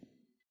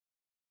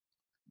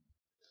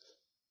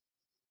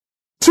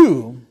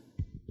 2,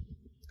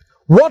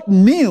 what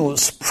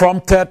news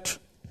prompted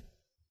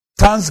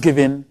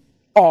thanksgiving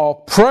or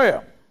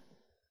prayer?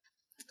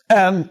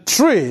 And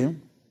 3,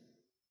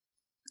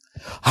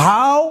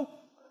 how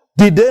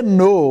did they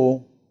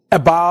know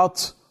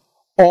about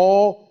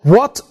or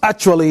what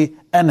actually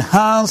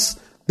enhanced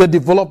the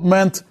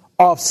development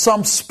of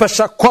some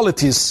special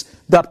qualities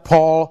that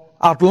Paul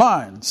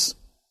outlines?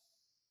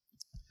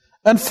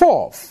 And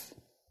 4th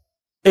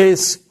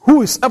is,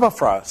 who is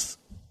Epaphras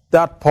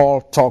that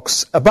Paul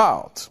talks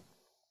about?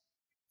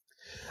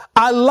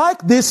 I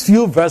like these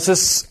few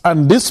verses,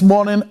 and this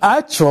morning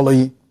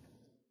actually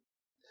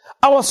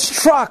I was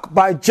struck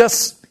by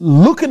just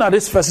looking at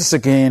these verses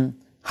again,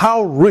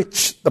 how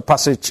rich the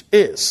passage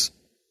is.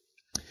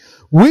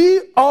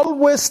 We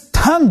always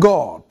thank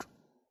God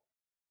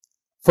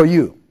for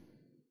you.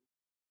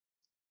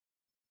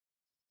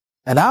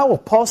 And I will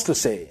pause to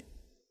say,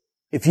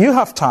 if you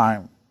have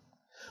time,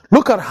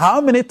 look at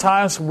how many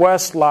times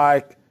words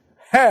like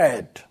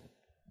heard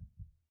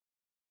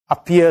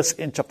appears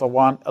in chapter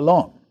 1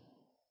 alone.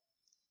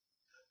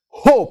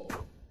 Hope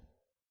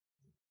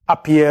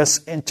appears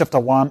in chapter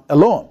 1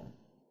 alone.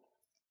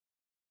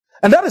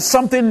 And that is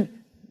something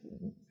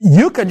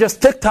you can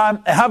just take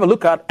time and have a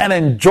look at and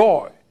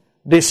enjoy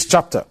this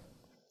chapter.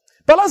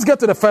 But let's get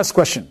to the first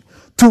question.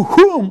 To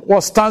whom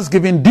was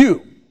thanksgiving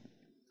due?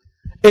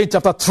 In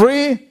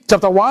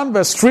chapter 1,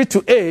 verse 3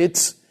 to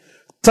 8,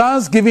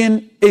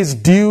 thanksgiving is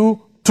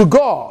due to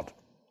God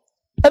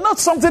and not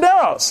something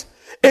else.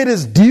 It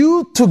is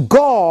due to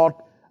God,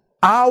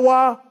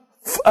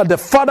 the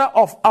Father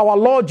of our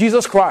Lord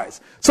Jesus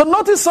Christ. So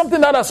notice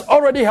something that has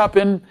already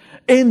happened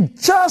in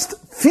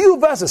just few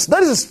verses.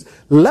 That is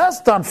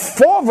less than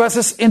 4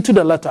 verses into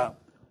the letter.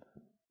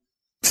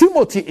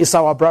 Timothy is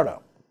our brother.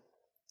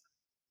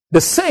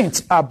 The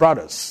saints are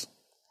brothers.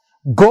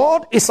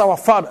 God is our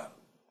Father.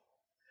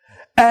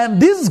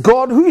 And this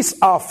God who is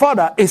our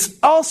Father is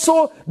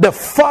also the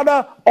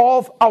Father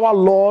of our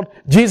Lord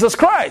Jesus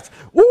Christ.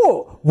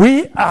 Oh,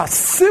 we are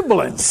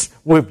siblings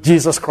with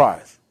Jesus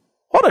Christ.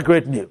 What a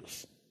great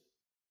news.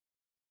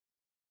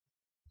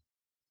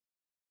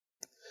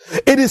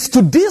 It is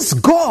to this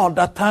God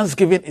that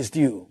thanksgiving is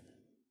due,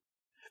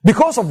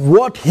 because of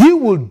what he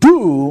will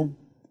do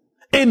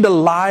in the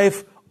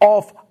life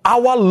of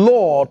our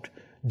Lord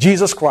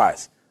Jesus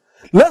Christ.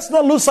 Let's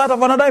not lose sight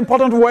of another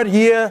important word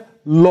here,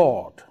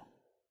 Lord.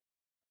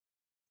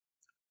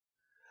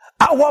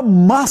 Our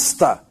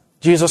Master,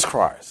 Jesus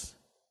Christ,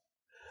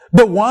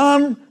 the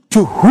one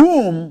to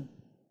whom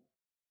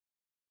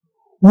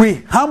we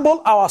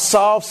humble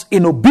ourselves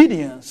in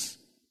obedience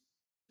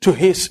to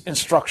his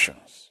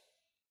instructions.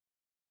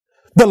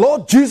 The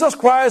Lord Jesus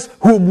Christ,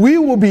 whom we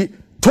will be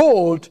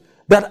told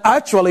that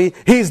actually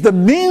he is the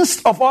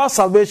means of our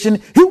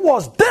salvation. He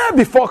was there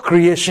before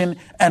creation,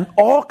 and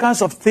all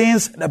kinds of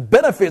things, the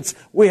benefits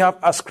we have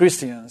as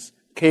Christians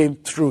came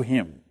through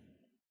him.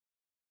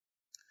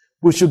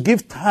 We should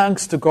give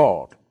thanks to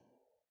God,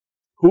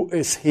 who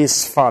is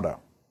his Father.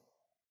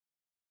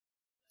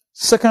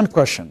 Second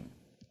question,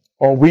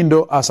 or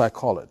window as I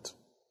call it.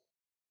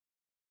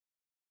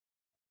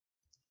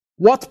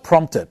 What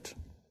prompted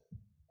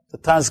the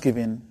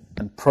thanksgiving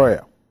and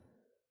prayer?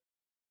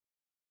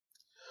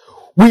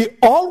 We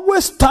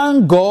always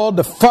thank God,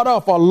 the Father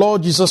of our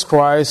Lord Jesus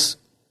Christ,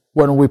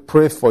 when we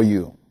pray for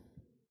you.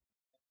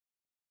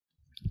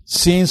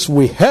 Since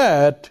we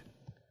heard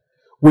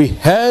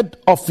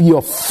of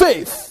your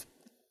faith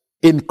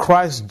in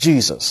Christ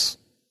Jesus.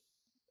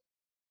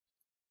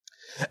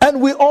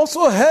 And we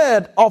also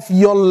heard of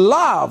your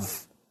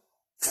love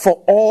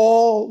for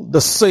all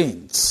the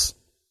saints.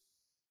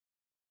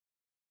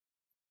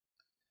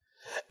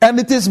 And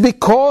it is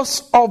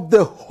because of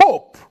the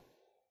hope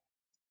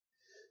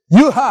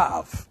you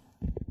have.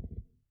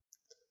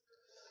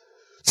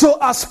 So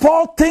as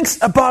Paul thinks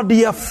about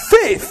their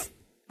faith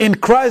in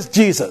Christ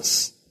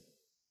Jesus,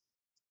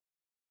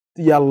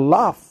 their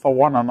love for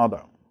one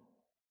another,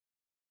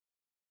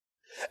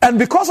 and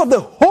because of the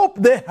hope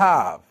they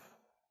have,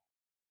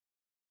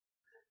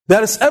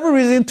 there is every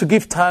reason to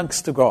give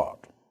thanks to God.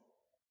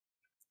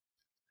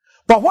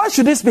 But why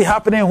should this be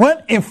happening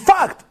when, in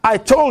fact, I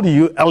told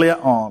you earlier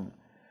on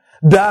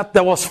that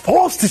there was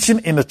false teaching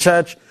in the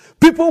church?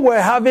 People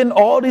were having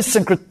all these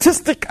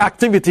syncretistic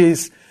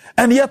activities,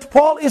 and yet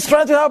Paul is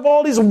trying to have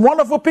all this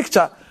wonderful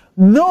picture.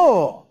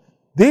 No,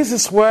 this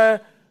is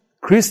where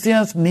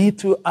Christians need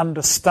to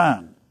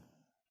understand.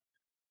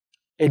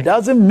 It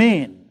doesn't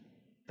mean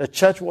the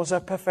church was a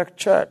perfect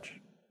church.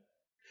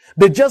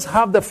 They just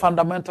have the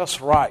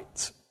fundamentals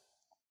right,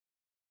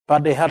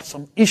 but they had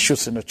some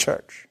issues in the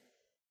church.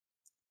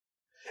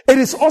 It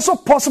is also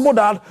possible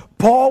that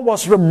Paul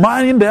was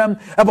reminding them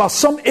about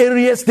some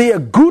areas they are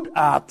good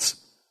at,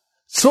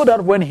 so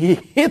that when he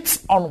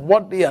hits on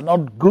what they are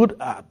not good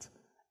at,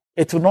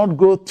 it will not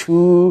go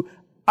too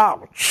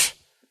ouch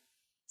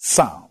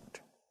sound.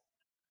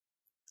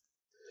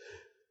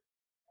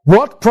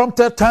 What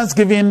prompted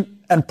thanksgiving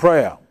and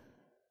prayer?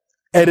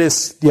 It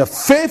is their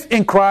faith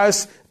in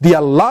Christ,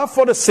 their love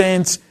for the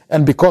saints,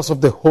 and because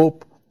of the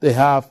hope they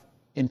have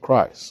in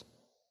Christ.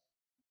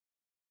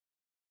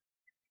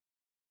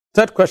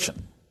 Third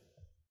question.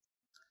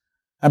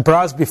 And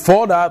perhaps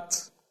before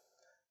that,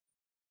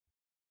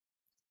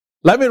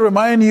 let me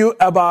remind you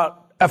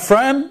about a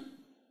friend,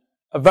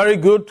 a very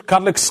good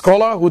Catholic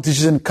scholar who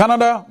teaches in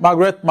Canada,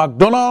 Margaret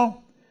MacDonald,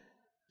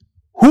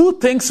 who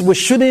thinks we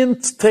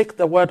shouldn't take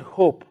the word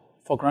hope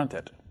for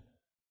granted.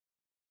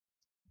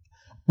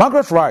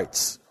 Margaret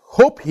writes,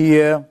 hope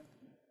here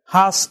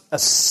has a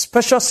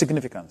special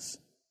significance.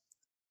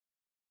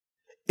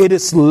 It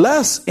is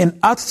less in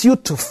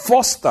attitude to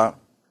foster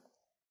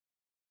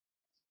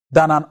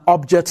than an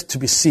object to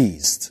be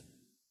seized.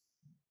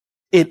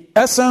 In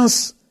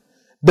essence,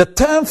 the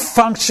term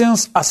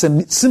functions as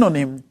a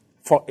synonym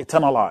for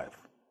eternal life.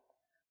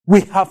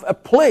 We have a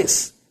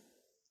place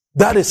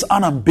that is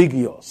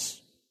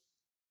unambiguous.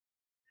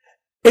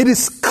 It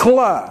is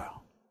clear.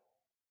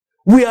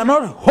 We are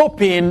not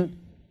hoping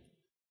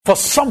for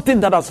something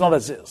that does not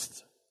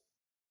exist.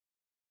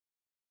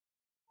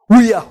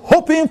 We are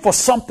hoping for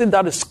something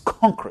that is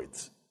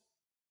concrete,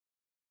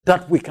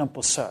 that we can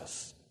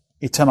possess,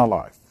 eternal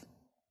life.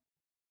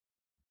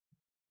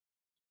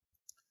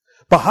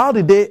 But how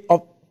did they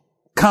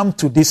come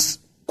to these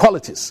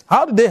qualities?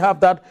 How did they have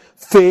that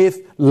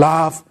faith,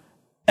 love,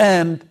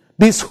 and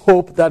this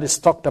hope that is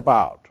talked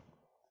about?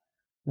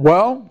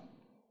 Well,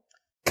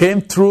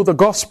 came through the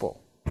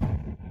gospel,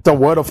 the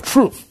word of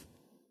truth.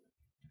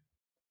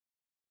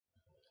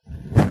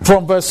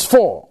 From verse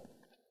 4,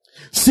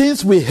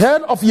 since we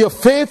heard of your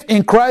faith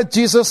in Christ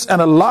Jesus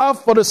and a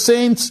love for the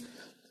saints,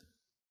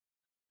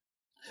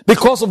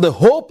 because of the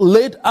hope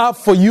laid up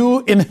for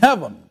you in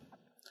heaven,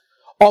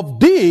 of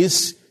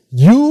this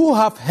you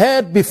have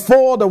heard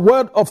before the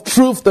word of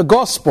truth, the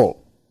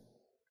gospel,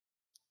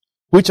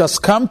 which has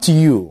come to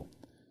you,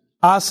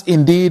 as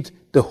indeed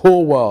the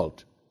whole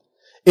world.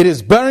 It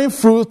is bearing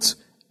fruit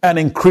and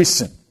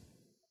increasing.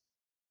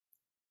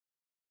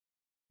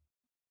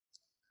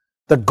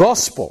 The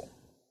gospel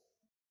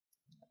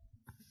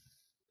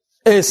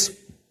is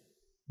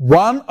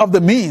one of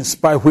the means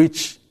by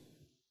which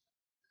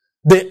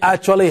they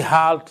actually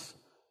had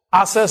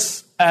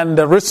access and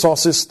the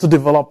resources to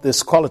develop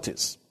these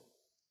qualities.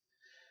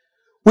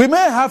 We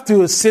may have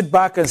to sit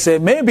back and say,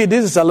 maybe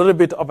this is a little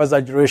bit of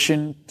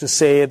exaggeration to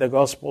say the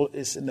gospel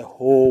is in the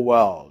whole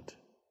world.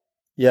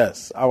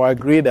 Yes, I will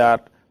agree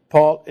that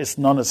Paul is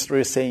not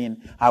necessarily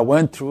saying, I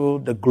went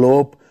through the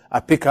globe, I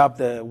pick up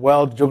the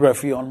world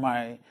geography in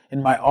my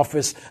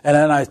office, and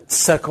then I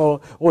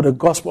circle, the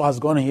gospel has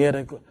gone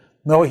here.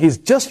 No, he's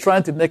just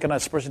trying to make an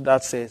expression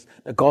that says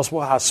the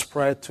gospel has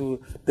spread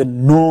to the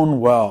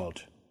known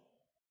world.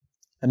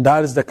 And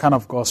that is the kind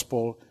of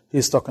gospel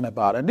he's talking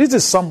about. And this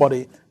is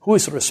somebody who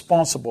is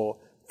responsible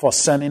for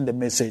sending the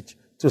message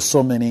to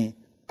so many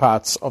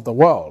parts of the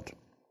world.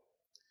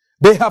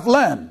 They have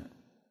learned.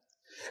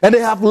 And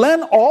they have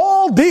learned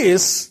all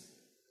this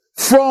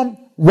from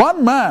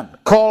one man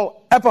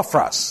called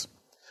Epaphras.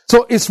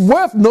 So it's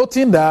worth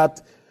noting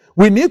that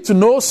we need to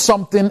know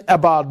something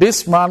about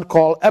this man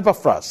called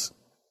Epaphras.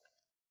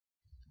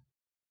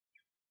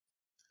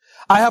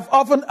 I have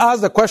often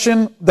asked the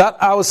question that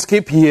I will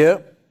skip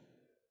here.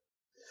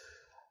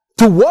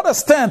 To what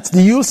extent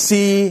do you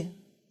see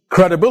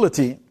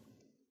credibility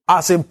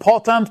as an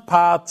important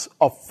part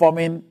of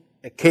forming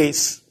a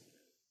case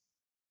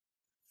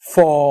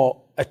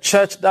for a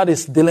church that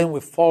is dealing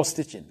with false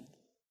teaching?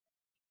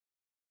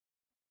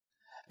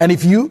 And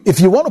if you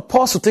want to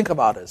pause to think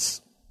about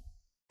this,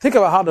 think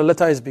about how the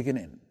letter is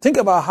beginning. Think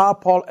about how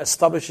Paul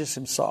establishes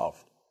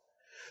himself.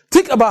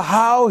 Think about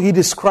how he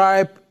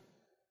described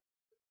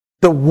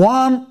the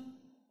one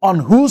on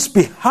whose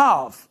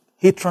behalf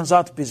he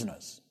transacts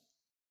business.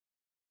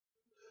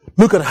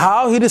 Look at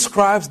how he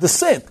describes the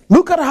saint.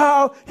 Look at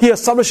how he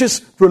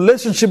establishes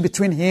relationship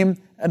between him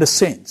and the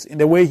saints in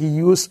the way he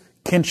used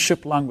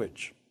kinship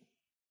language.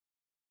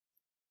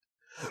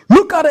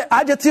 Look at the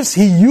adjectives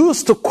he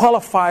used to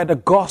qualify the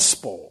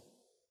gospel.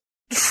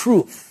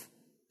 Truth,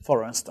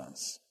 for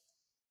instance.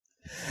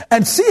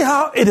 And see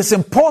how it is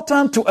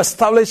important to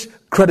establish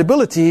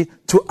credibility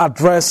to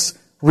address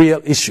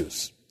real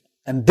issues.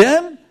 And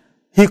then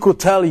he could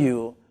tell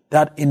you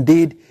that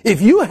indeed,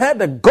 if you heard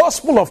the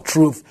gospel of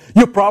truth,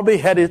 you probably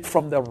heard it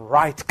from the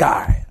right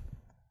guy.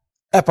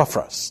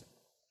 Epaphras.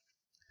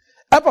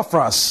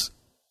 Epaphras,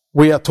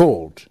 we are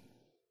told,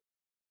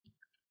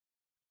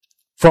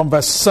 from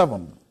verse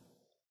 7,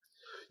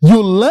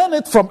 you learn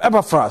it from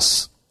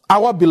Epaphras,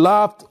 our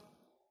beloved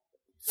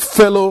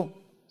fellow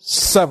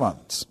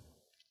servant.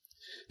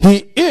 He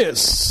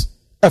is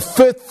a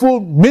faithful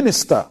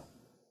minister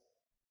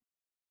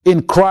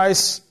in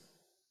Christ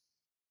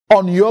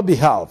on your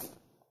behalf,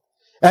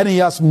 and he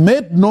has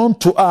made known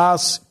to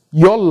us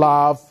your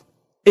love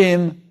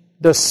in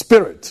the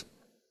Spirit.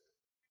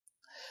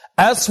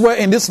 Elsewhere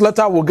in this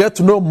letter, we'll get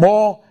to know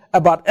more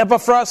about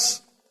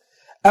Epaphras.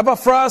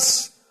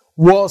 Epaphras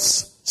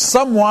was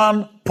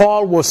someone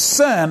Paul was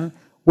sent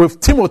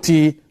with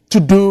Timothy to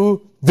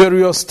do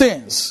various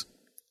things.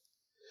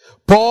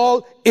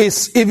 Paul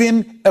is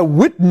even a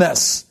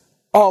witness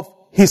of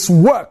his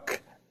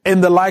work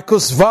in the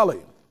Lycus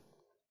Valley.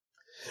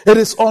 It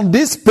is on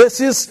this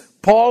basis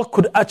Paul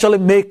could actually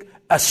make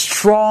a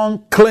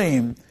strong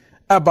claim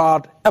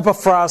about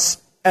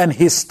Epaphras and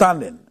his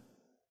standing.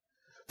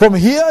 From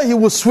here, he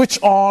will switch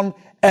on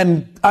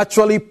and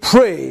actually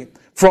pray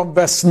from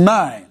verse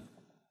 9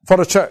 for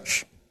the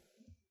church.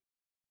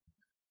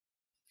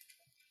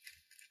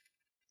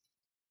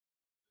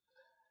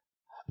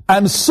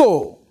 And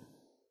so,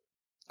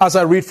 as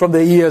I read from the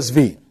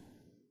ESV,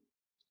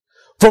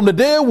 from the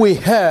day we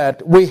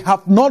heard, we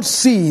have not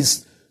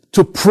ceased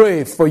to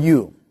pray for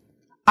you,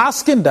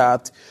 asking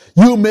that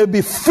you may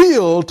be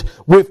filled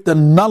with the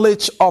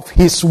knowledge of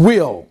his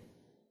will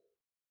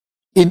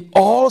in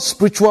all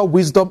spiritual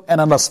wisdom and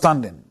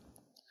understanding,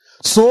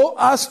 so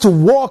as to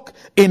walk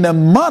in a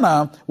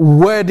manner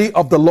worthy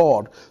of the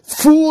Lord,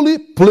 fully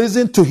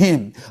pleasing to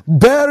him,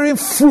 bearing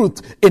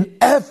fruit in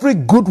every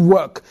good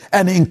work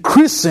and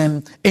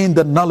increasing in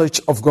the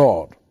knowledge of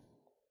God.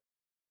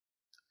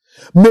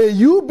 May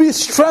you be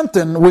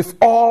strengthened with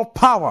all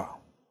power,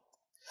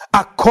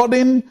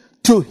 according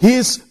to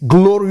his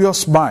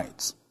glorious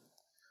might,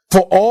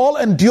 for all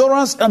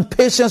endurance and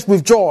patience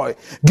with joy,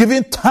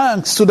 giving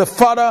thanks to the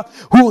Father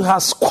who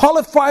has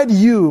qualified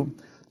you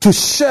to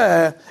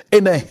share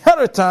in the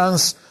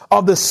inheritance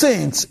of the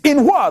saints.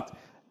 In what?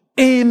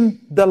 In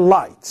the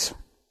light.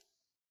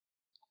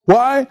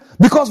 Why?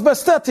 Because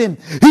verse 13,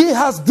 he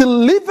has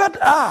delivered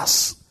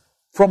us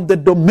from the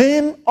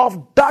domain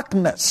of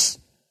darkness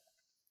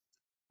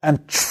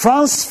and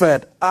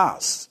transferred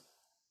us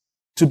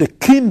to the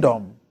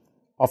kingdom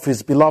of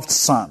his beloved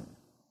Son,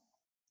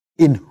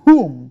 in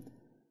whom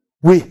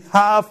we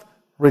have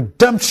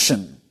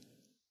redemption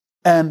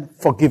and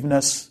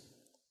forgiveness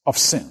of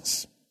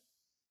sins.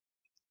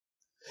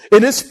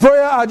 In this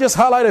prayer, I just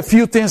highlight a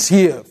few things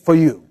here for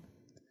you.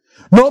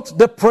 Note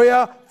the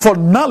prayer for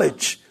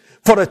knowledge.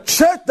 For the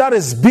church that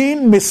is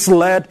being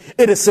misled,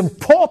 it is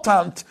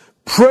important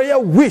prayer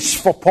wish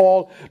for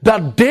Paul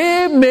that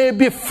they may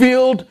be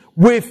filled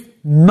with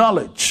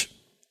knowledge.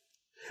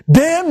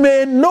 They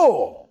may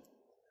know.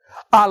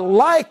 I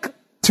like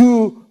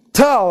to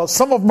tell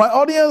some of my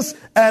audience,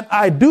 and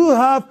I do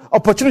have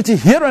opportunity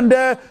here and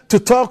there to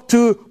talk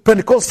to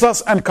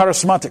Pentecostals and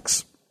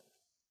Charismatics.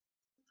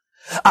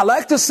 I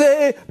like to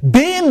say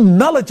being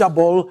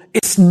knowledgeable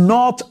is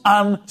not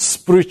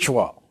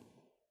unspiritual.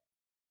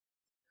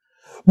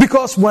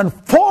 Because when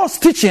false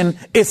teaching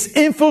is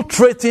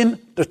infiltrating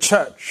the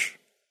church,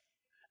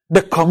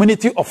 the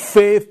community of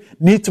faith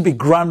needs to be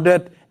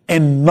grounded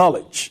in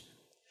knowledge.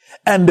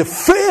 And the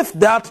faith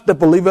that the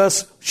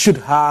believers should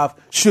have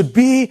should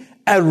be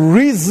a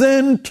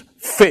reasoned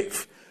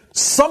faith.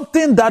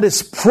 Something that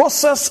is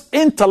processed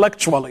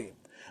intellectually,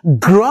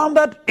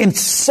 grounded in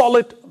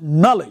solid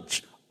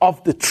knowledge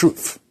of the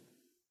truth.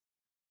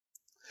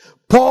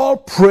 Paul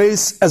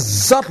prays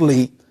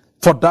exactly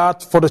for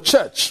that for the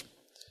church,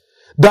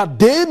 that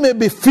they may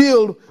be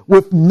filled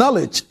with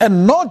knowledge,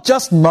 and not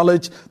just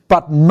knowledge,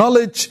 but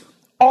knowledge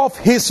of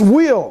his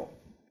will.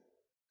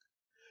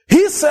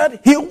 He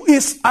said he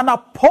is an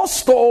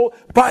apostle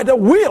by the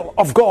will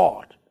of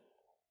God.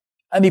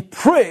 And he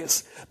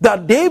prays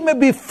that they may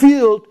be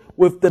filled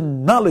with the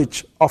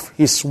knowledge of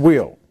his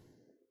will.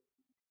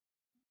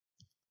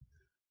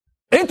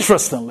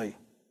 Interestingly,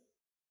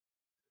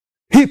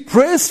 he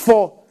prays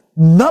for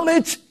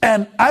knowledge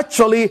and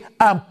actually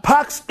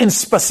unpacks in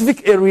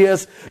specific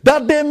areas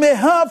that they may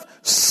have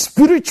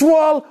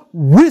spiritual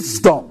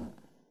wisdom.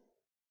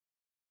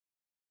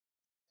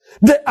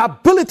 The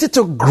ability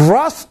to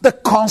grasp the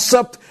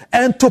concept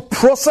and to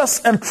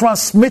process and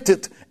transmit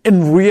it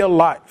in real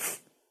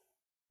life.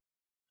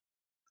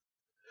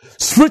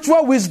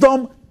 Spiritual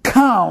wisdom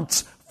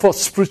counts for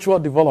spiritual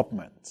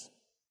development,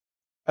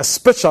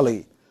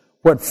 especially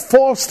when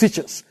false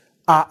teachers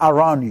are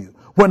around you,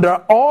 when there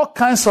are all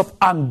kinds of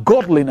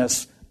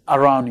ungodliness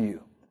around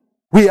you.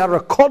 We are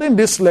recording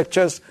these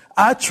lectures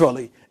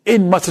actually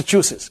in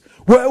Massachusetts,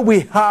 where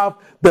we have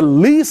the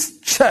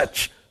least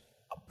church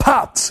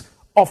part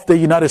of the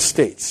United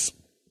States.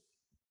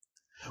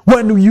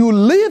 When you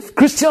live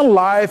Christian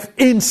life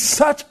in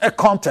such a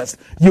context,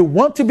 you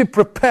want to be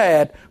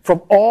prepared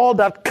from all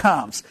that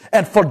comes.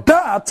 And for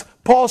that,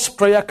 Paul's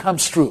prayer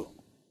comes true.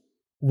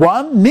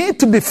 One, need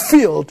to be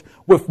filled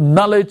with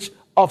knowledge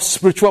of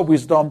spiritual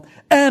wisdom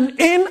and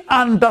in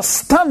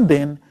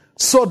understanding,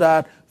 so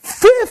that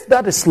faith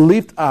that is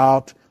lived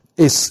out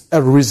is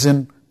a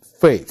risen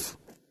faith.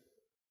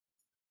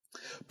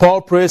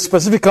 Paul prays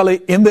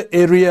specifically in the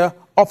area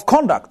of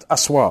conduct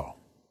as well,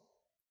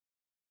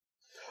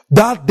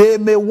 that they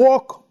may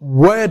walk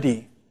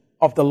worthy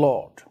of the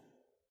Lord.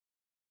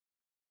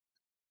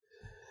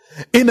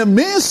 In the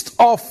midst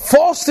of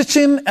false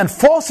teaching and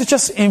false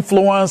teachers'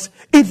 influence,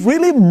 it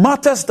really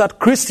matters that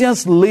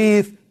Christians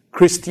live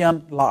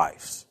Christian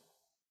lives.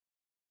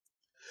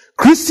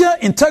 Christian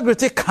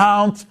integrity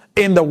counts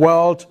in the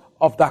world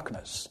of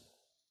darkness.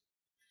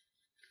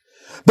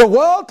 The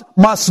world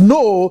must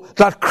know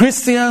that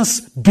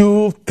Christians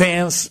do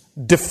things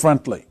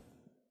differently.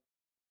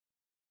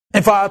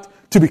 In fact,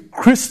 to be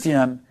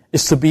Christian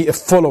is to be a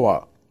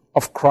follower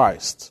of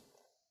Christ.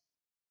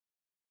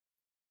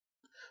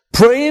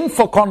 Praying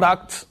for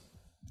conduct,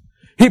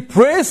 he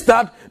prays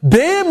that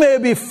they may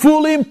be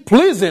fully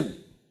pleasing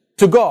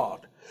to God.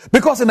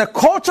 Because in a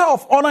culture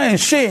of honor and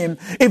shame,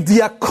 if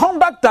their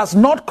conduct does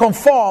not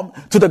conform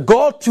to the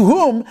God to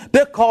whom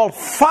they call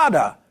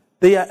Father,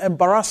 they are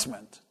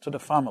embarrassment to the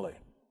family.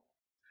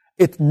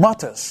 It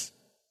matters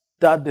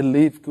that they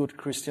live good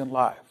Christian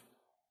life.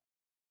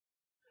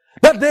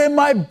 That they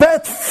might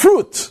bear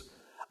fruit.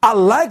 I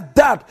like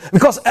that,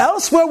 because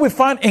elsewhere we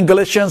find in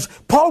Galatians,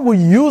 Paul will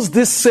use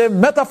this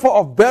same metaphor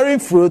of bearing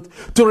fruit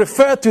to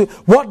refer to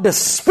what the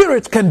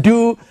Spirit can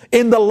do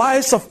in the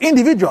lives of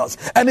individuals.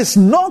 And it's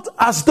not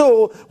as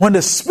though when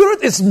the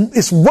Spirit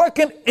is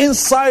working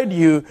inside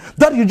you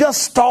that you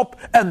just stop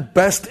and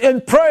burst in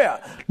prayer.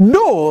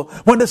 No,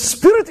 when the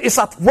Spirit is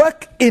at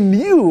work in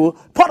you,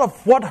 part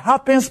of what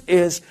happens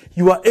is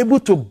you are able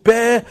to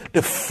bear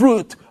the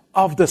fruit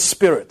of the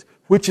Spirit,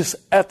 which is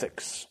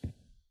ethics.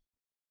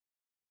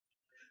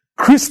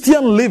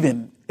 Christian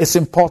living is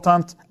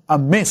important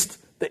amidst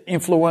the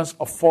influence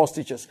of false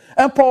teachers.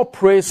 And Paul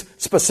prays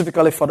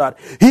specifically for that.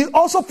 He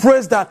also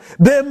prays that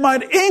they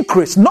might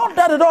increase. Not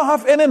that they don't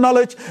have any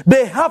knowledge,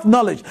 they have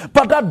knowledge,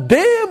 but that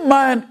they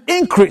might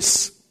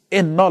increase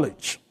in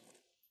knowledge.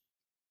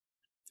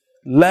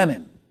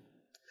 Learning.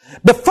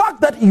 The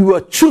fact that you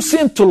are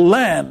choosing to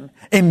learn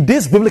in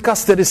this biblical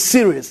study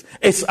series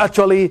is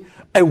actually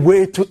a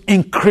way to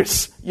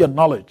increase your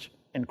knowledge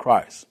in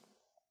Christ.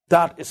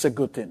 That is a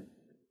good thing.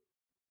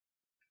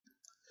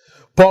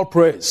 Paul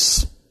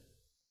prays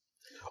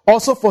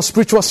also for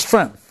spiritual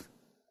strength.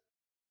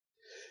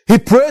 He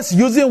prays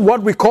using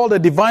what we call the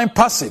divine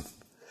passive,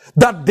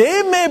 that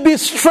they may be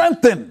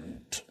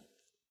strengthened.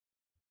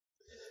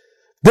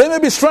 They may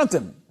be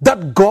strengthened.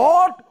 That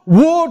God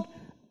would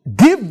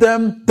give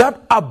them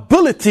that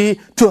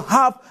ability to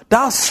have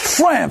that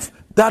strength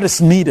that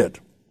is needed.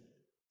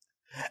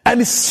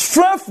 And it's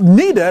strength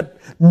needed,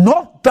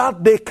 not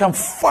that they can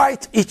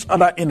fight each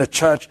other in the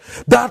church,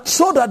 that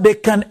so that they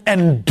can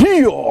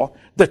endure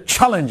the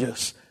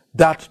challenges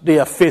that they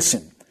are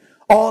facing.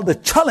 all the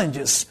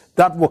challenges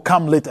that will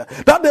come later.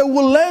 That they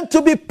will learn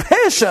to be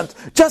patient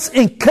just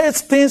in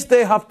case things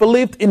they have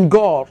believed in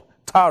God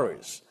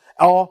tarries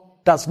or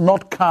does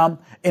not come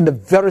in the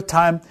very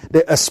time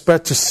they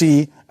expect to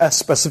see a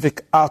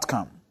specific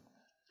outcome.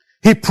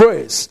 He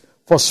prays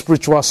for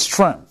spiritual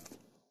strength.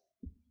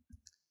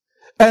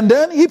 And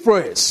then he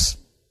prays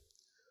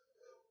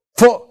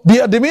for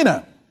their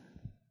demeanor.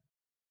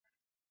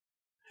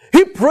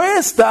 He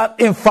prays that,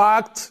 in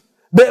fact,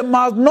 there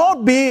must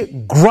not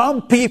be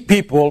grumpy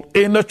people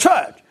in the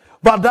church,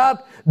 but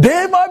that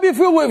they might be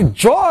filled with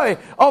joy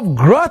of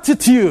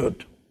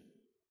gratitude.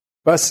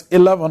 Verse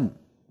 11.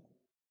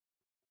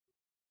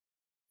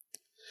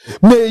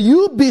 May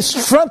you be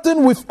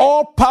strengthened with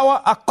all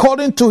power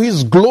according to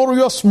his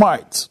glorious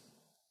might,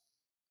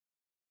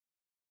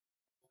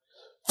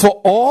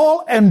 for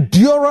all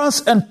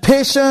endurance and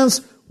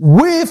patience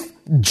with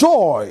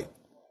joy,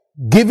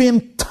 giving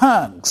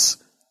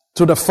thanks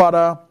to the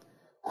Father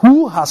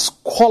who has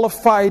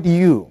qualified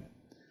you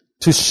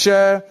to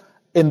share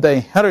in the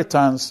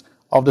inheritance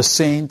of the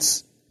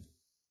saints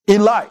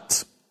in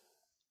light.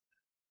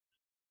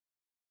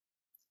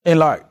 In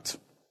light.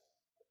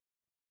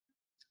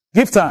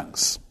 Give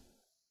thanks.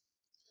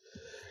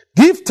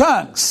 Give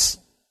thanks.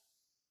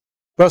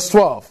 Verse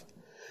 12.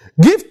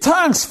 Give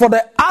thanks for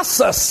the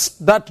access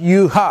that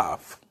you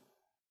have.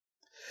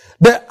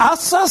 The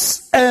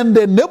access and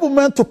the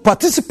enablement to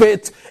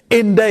participate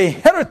in the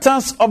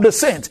inheritance of the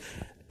saints.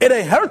 The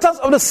inheritance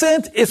of the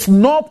saints is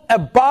not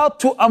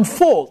about to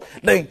unfold.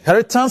 The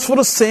inheritance for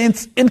the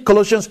saints in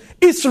Colossians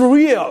is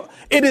real.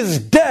 It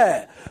is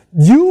there.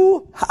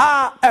 You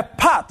are a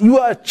part. You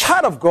are a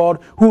child of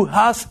God who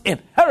has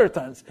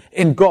inheritance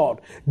in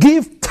God.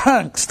 Give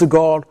thanks to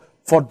God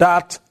for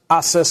that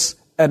access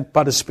and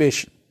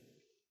participation.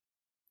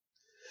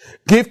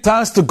 Give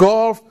thanks to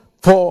God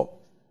for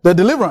the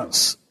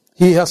deliverance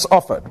he has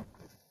offered.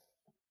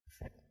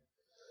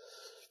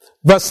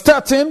 Verse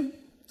 13,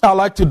 I'd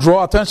like to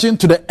draw attention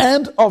to the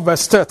end of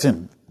verse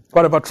 13.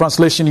 Whatever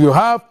translation you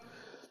have,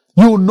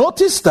 you'll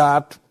notice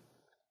that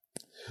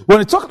when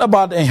he talked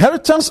about the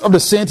inheritance of the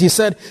saints, he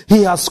said,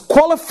 he has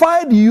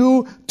qualified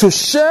you to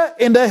share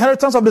in the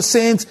inheritance of the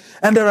saints.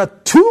 And there are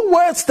two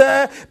words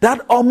there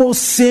that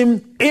almost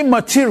seem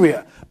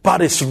immaterial,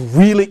 but it's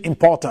really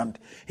important.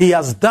 He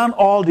has done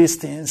all these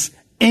things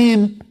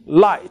in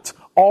light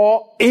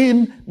or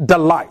in the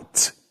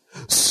light,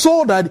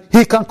 so that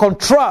he can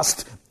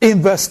contrast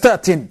in verse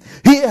 13.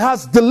 He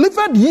has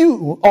delivered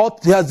you, or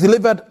he has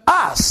delivered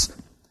us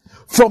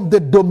from the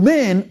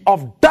domain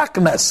of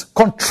darkness,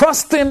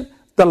 contrasting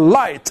the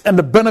light and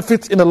the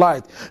benefits in the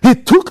light. He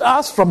took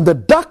us from the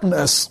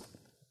darkness,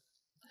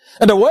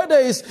 and the word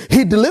is,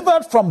 he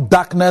delivered from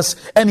darkness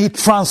and he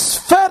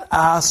transferred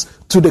us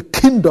to the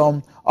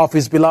kingdom of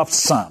his beloved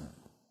Son.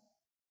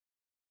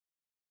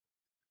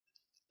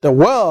 The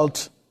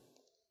world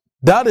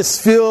that is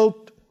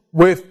filled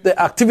with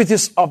the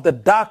activities of the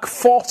dark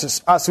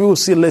forces, as we will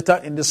see later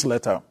in this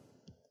letter,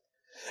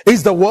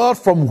 is the world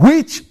from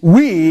which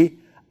we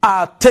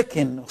are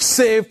taken,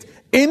 saved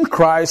in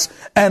Christ,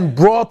 and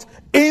brought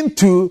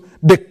into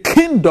the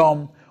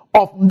kingdom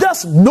of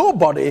just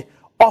nobody,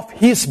 of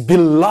his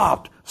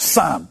beloved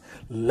Son.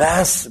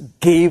 Let's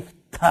give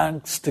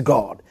thanks to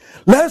God.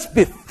 Let's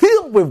be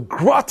filled with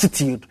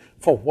gratitude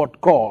for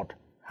what God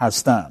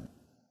has done.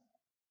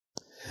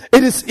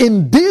 It is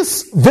in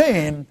this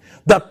vein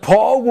that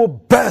Paul will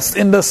burst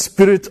in the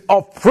spirit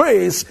of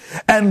praise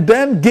and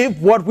then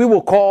give what we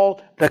will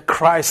call the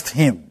Christ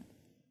hymn.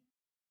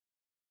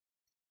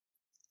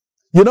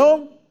 You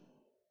know,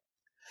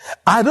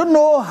 I don't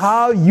know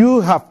how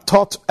you have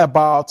thought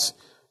about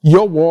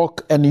your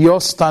walk and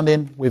your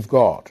standing with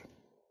God.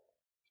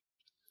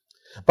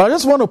 But I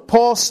just want to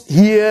pause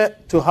here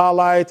to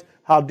highlight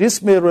how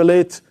this may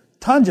relate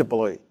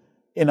tangibly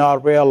in our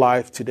real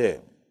life today.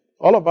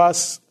 All of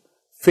us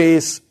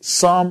face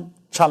some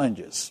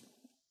challenges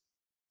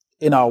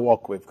in our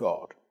walk with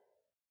God.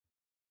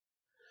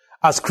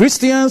 As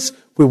Christians,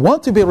 we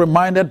want to be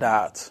reminded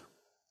that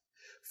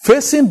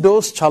facing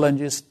those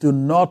challenges do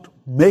not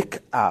make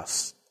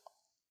us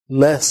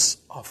less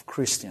of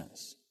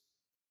Christians.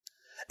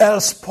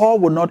 Else Paul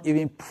would not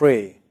even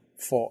pray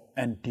for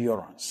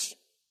endurance.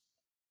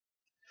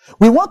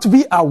 We want to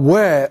be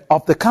aware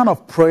of the kind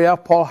of prayer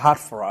Paul had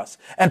for us,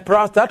 and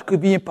perhaps that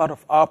could be a part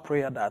of our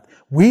prayer, that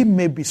we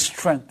may be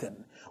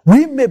strengthened,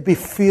 we may be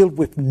filled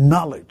with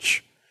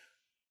knowledge,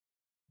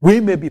 we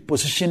may be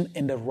positioned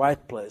in the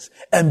right place,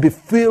 and be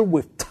filled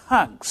with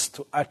thanks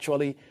to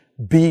actually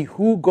be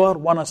who God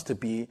wants us to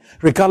be,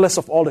 regardless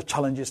of all the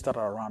challenges that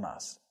are around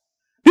us.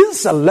 This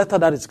is a letter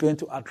that is going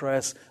to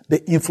address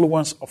the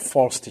influence of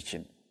false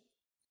teaching.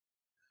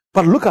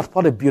 But look at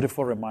what a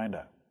beautiful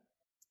reminder.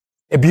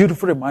 A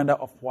beautiful reminder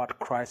of what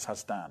Christ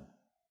has done.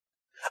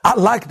 I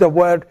like the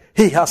word,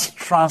 he has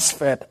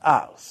transferred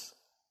us.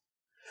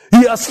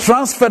 He has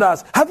transferred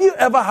us. Have you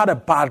ever had a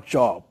bad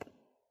job?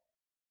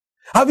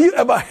 Have you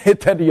ever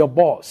hated your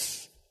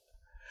boss?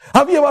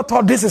 Have you ever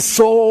thought this is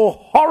so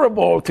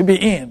horrible to be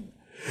in?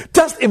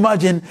 Just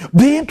imagine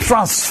being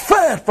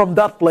transferred from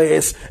that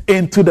place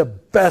into the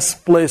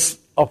best place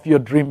of your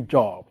dream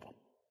job.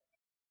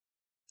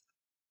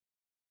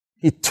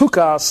 He took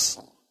us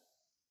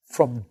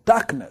from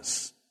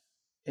darkness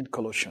in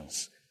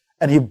Colossians,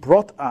 and he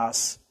brought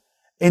us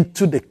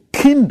into the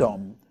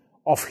kingdom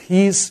of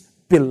his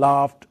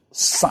beloved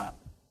Son.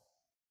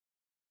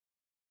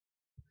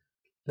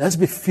 Let's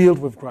be filled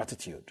with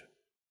gratitude.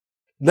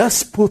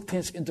 Let's put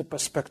things into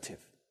perspective.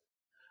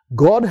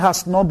 God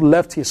has not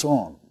left his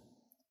own.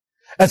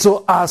 And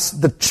so as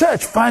the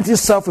church finds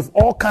itself with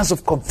all kinds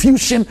of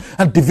confusion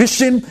and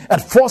division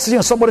and forces,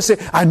 and somebody say,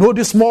 I know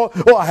this more,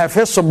 oh, I have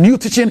heard some new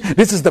teaching,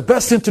 this is the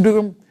best thing to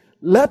do.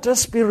 Let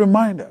us be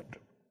reminded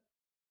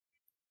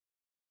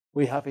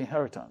we have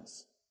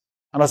inheritance.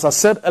 And as I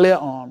said earlier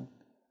on,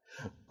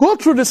 go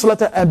through this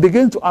letter and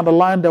begin to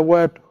underline the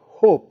word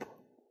hope.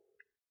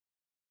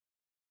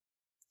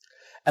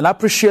 And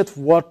appreciate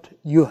what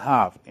you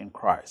have in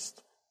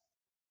Christ.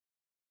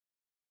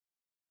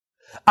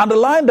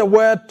 Underline the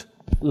word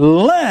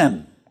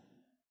learn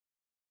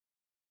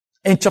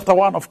in chapter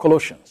 1 of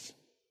Colossians.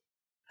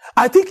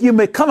 I think you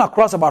may come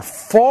across about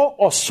 4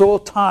 or so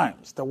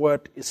times the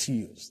word is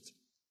used.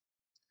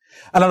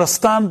 And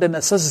understand the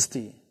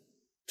necessity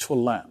to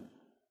learn.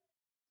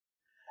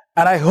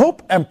 And I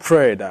hope and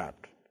pray that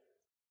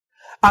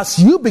as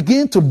you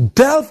begin to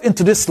delve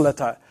into this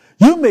letter,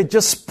 you may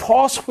just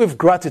pause with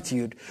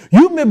gratitude.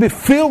 You may be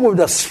filled with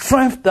the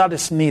strength that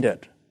is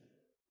needed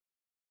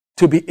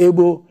to be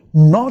able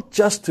not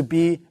just to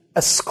be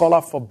a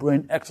scholar for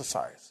brain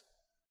exercise,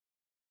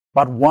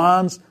 but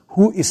one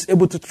who is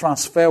able to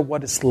transfer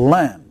what is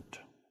learned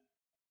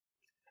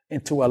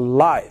into a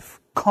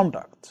life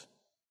conduct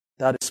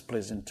that is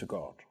pleasing to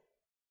God.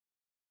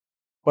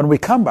 When we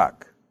come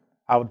back,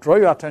 I'll draw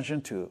your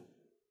attention to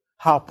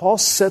how Paul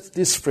sets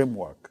this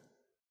framework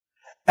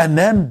and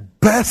then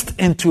burst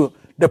into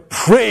the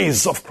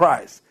praise of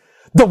Christ,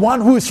 the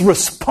one who is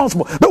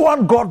responsible, the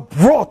one God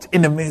brought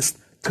in the midst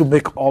to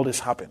make all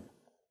this happen.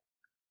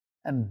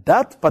 And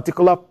that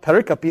particular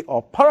pericope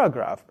or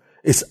paragraph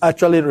is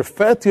actually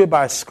referred to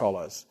by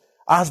scholars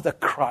as the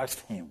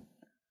Christ hymn.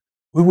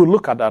 We will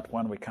look at that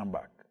when we come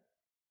back.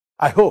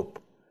 I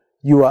hope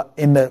you are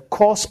in the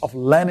course of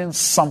learning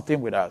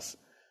something with us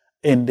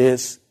in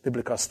this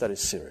Biblical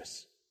Studies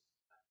series.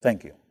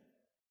 Thank you.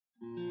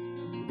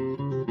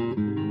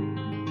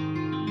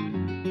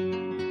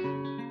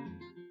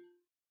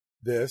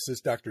 This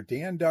is Dr.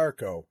 Dan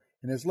Darko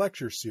in his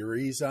lecture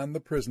series on the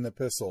Prison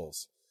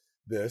Epistles.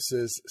 This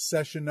is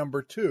session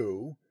number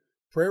 2,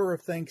 Prayer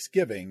of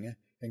Thanksgiving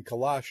in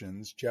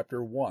Colossians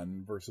chapter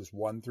 1, verses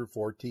 1 through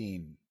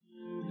 14.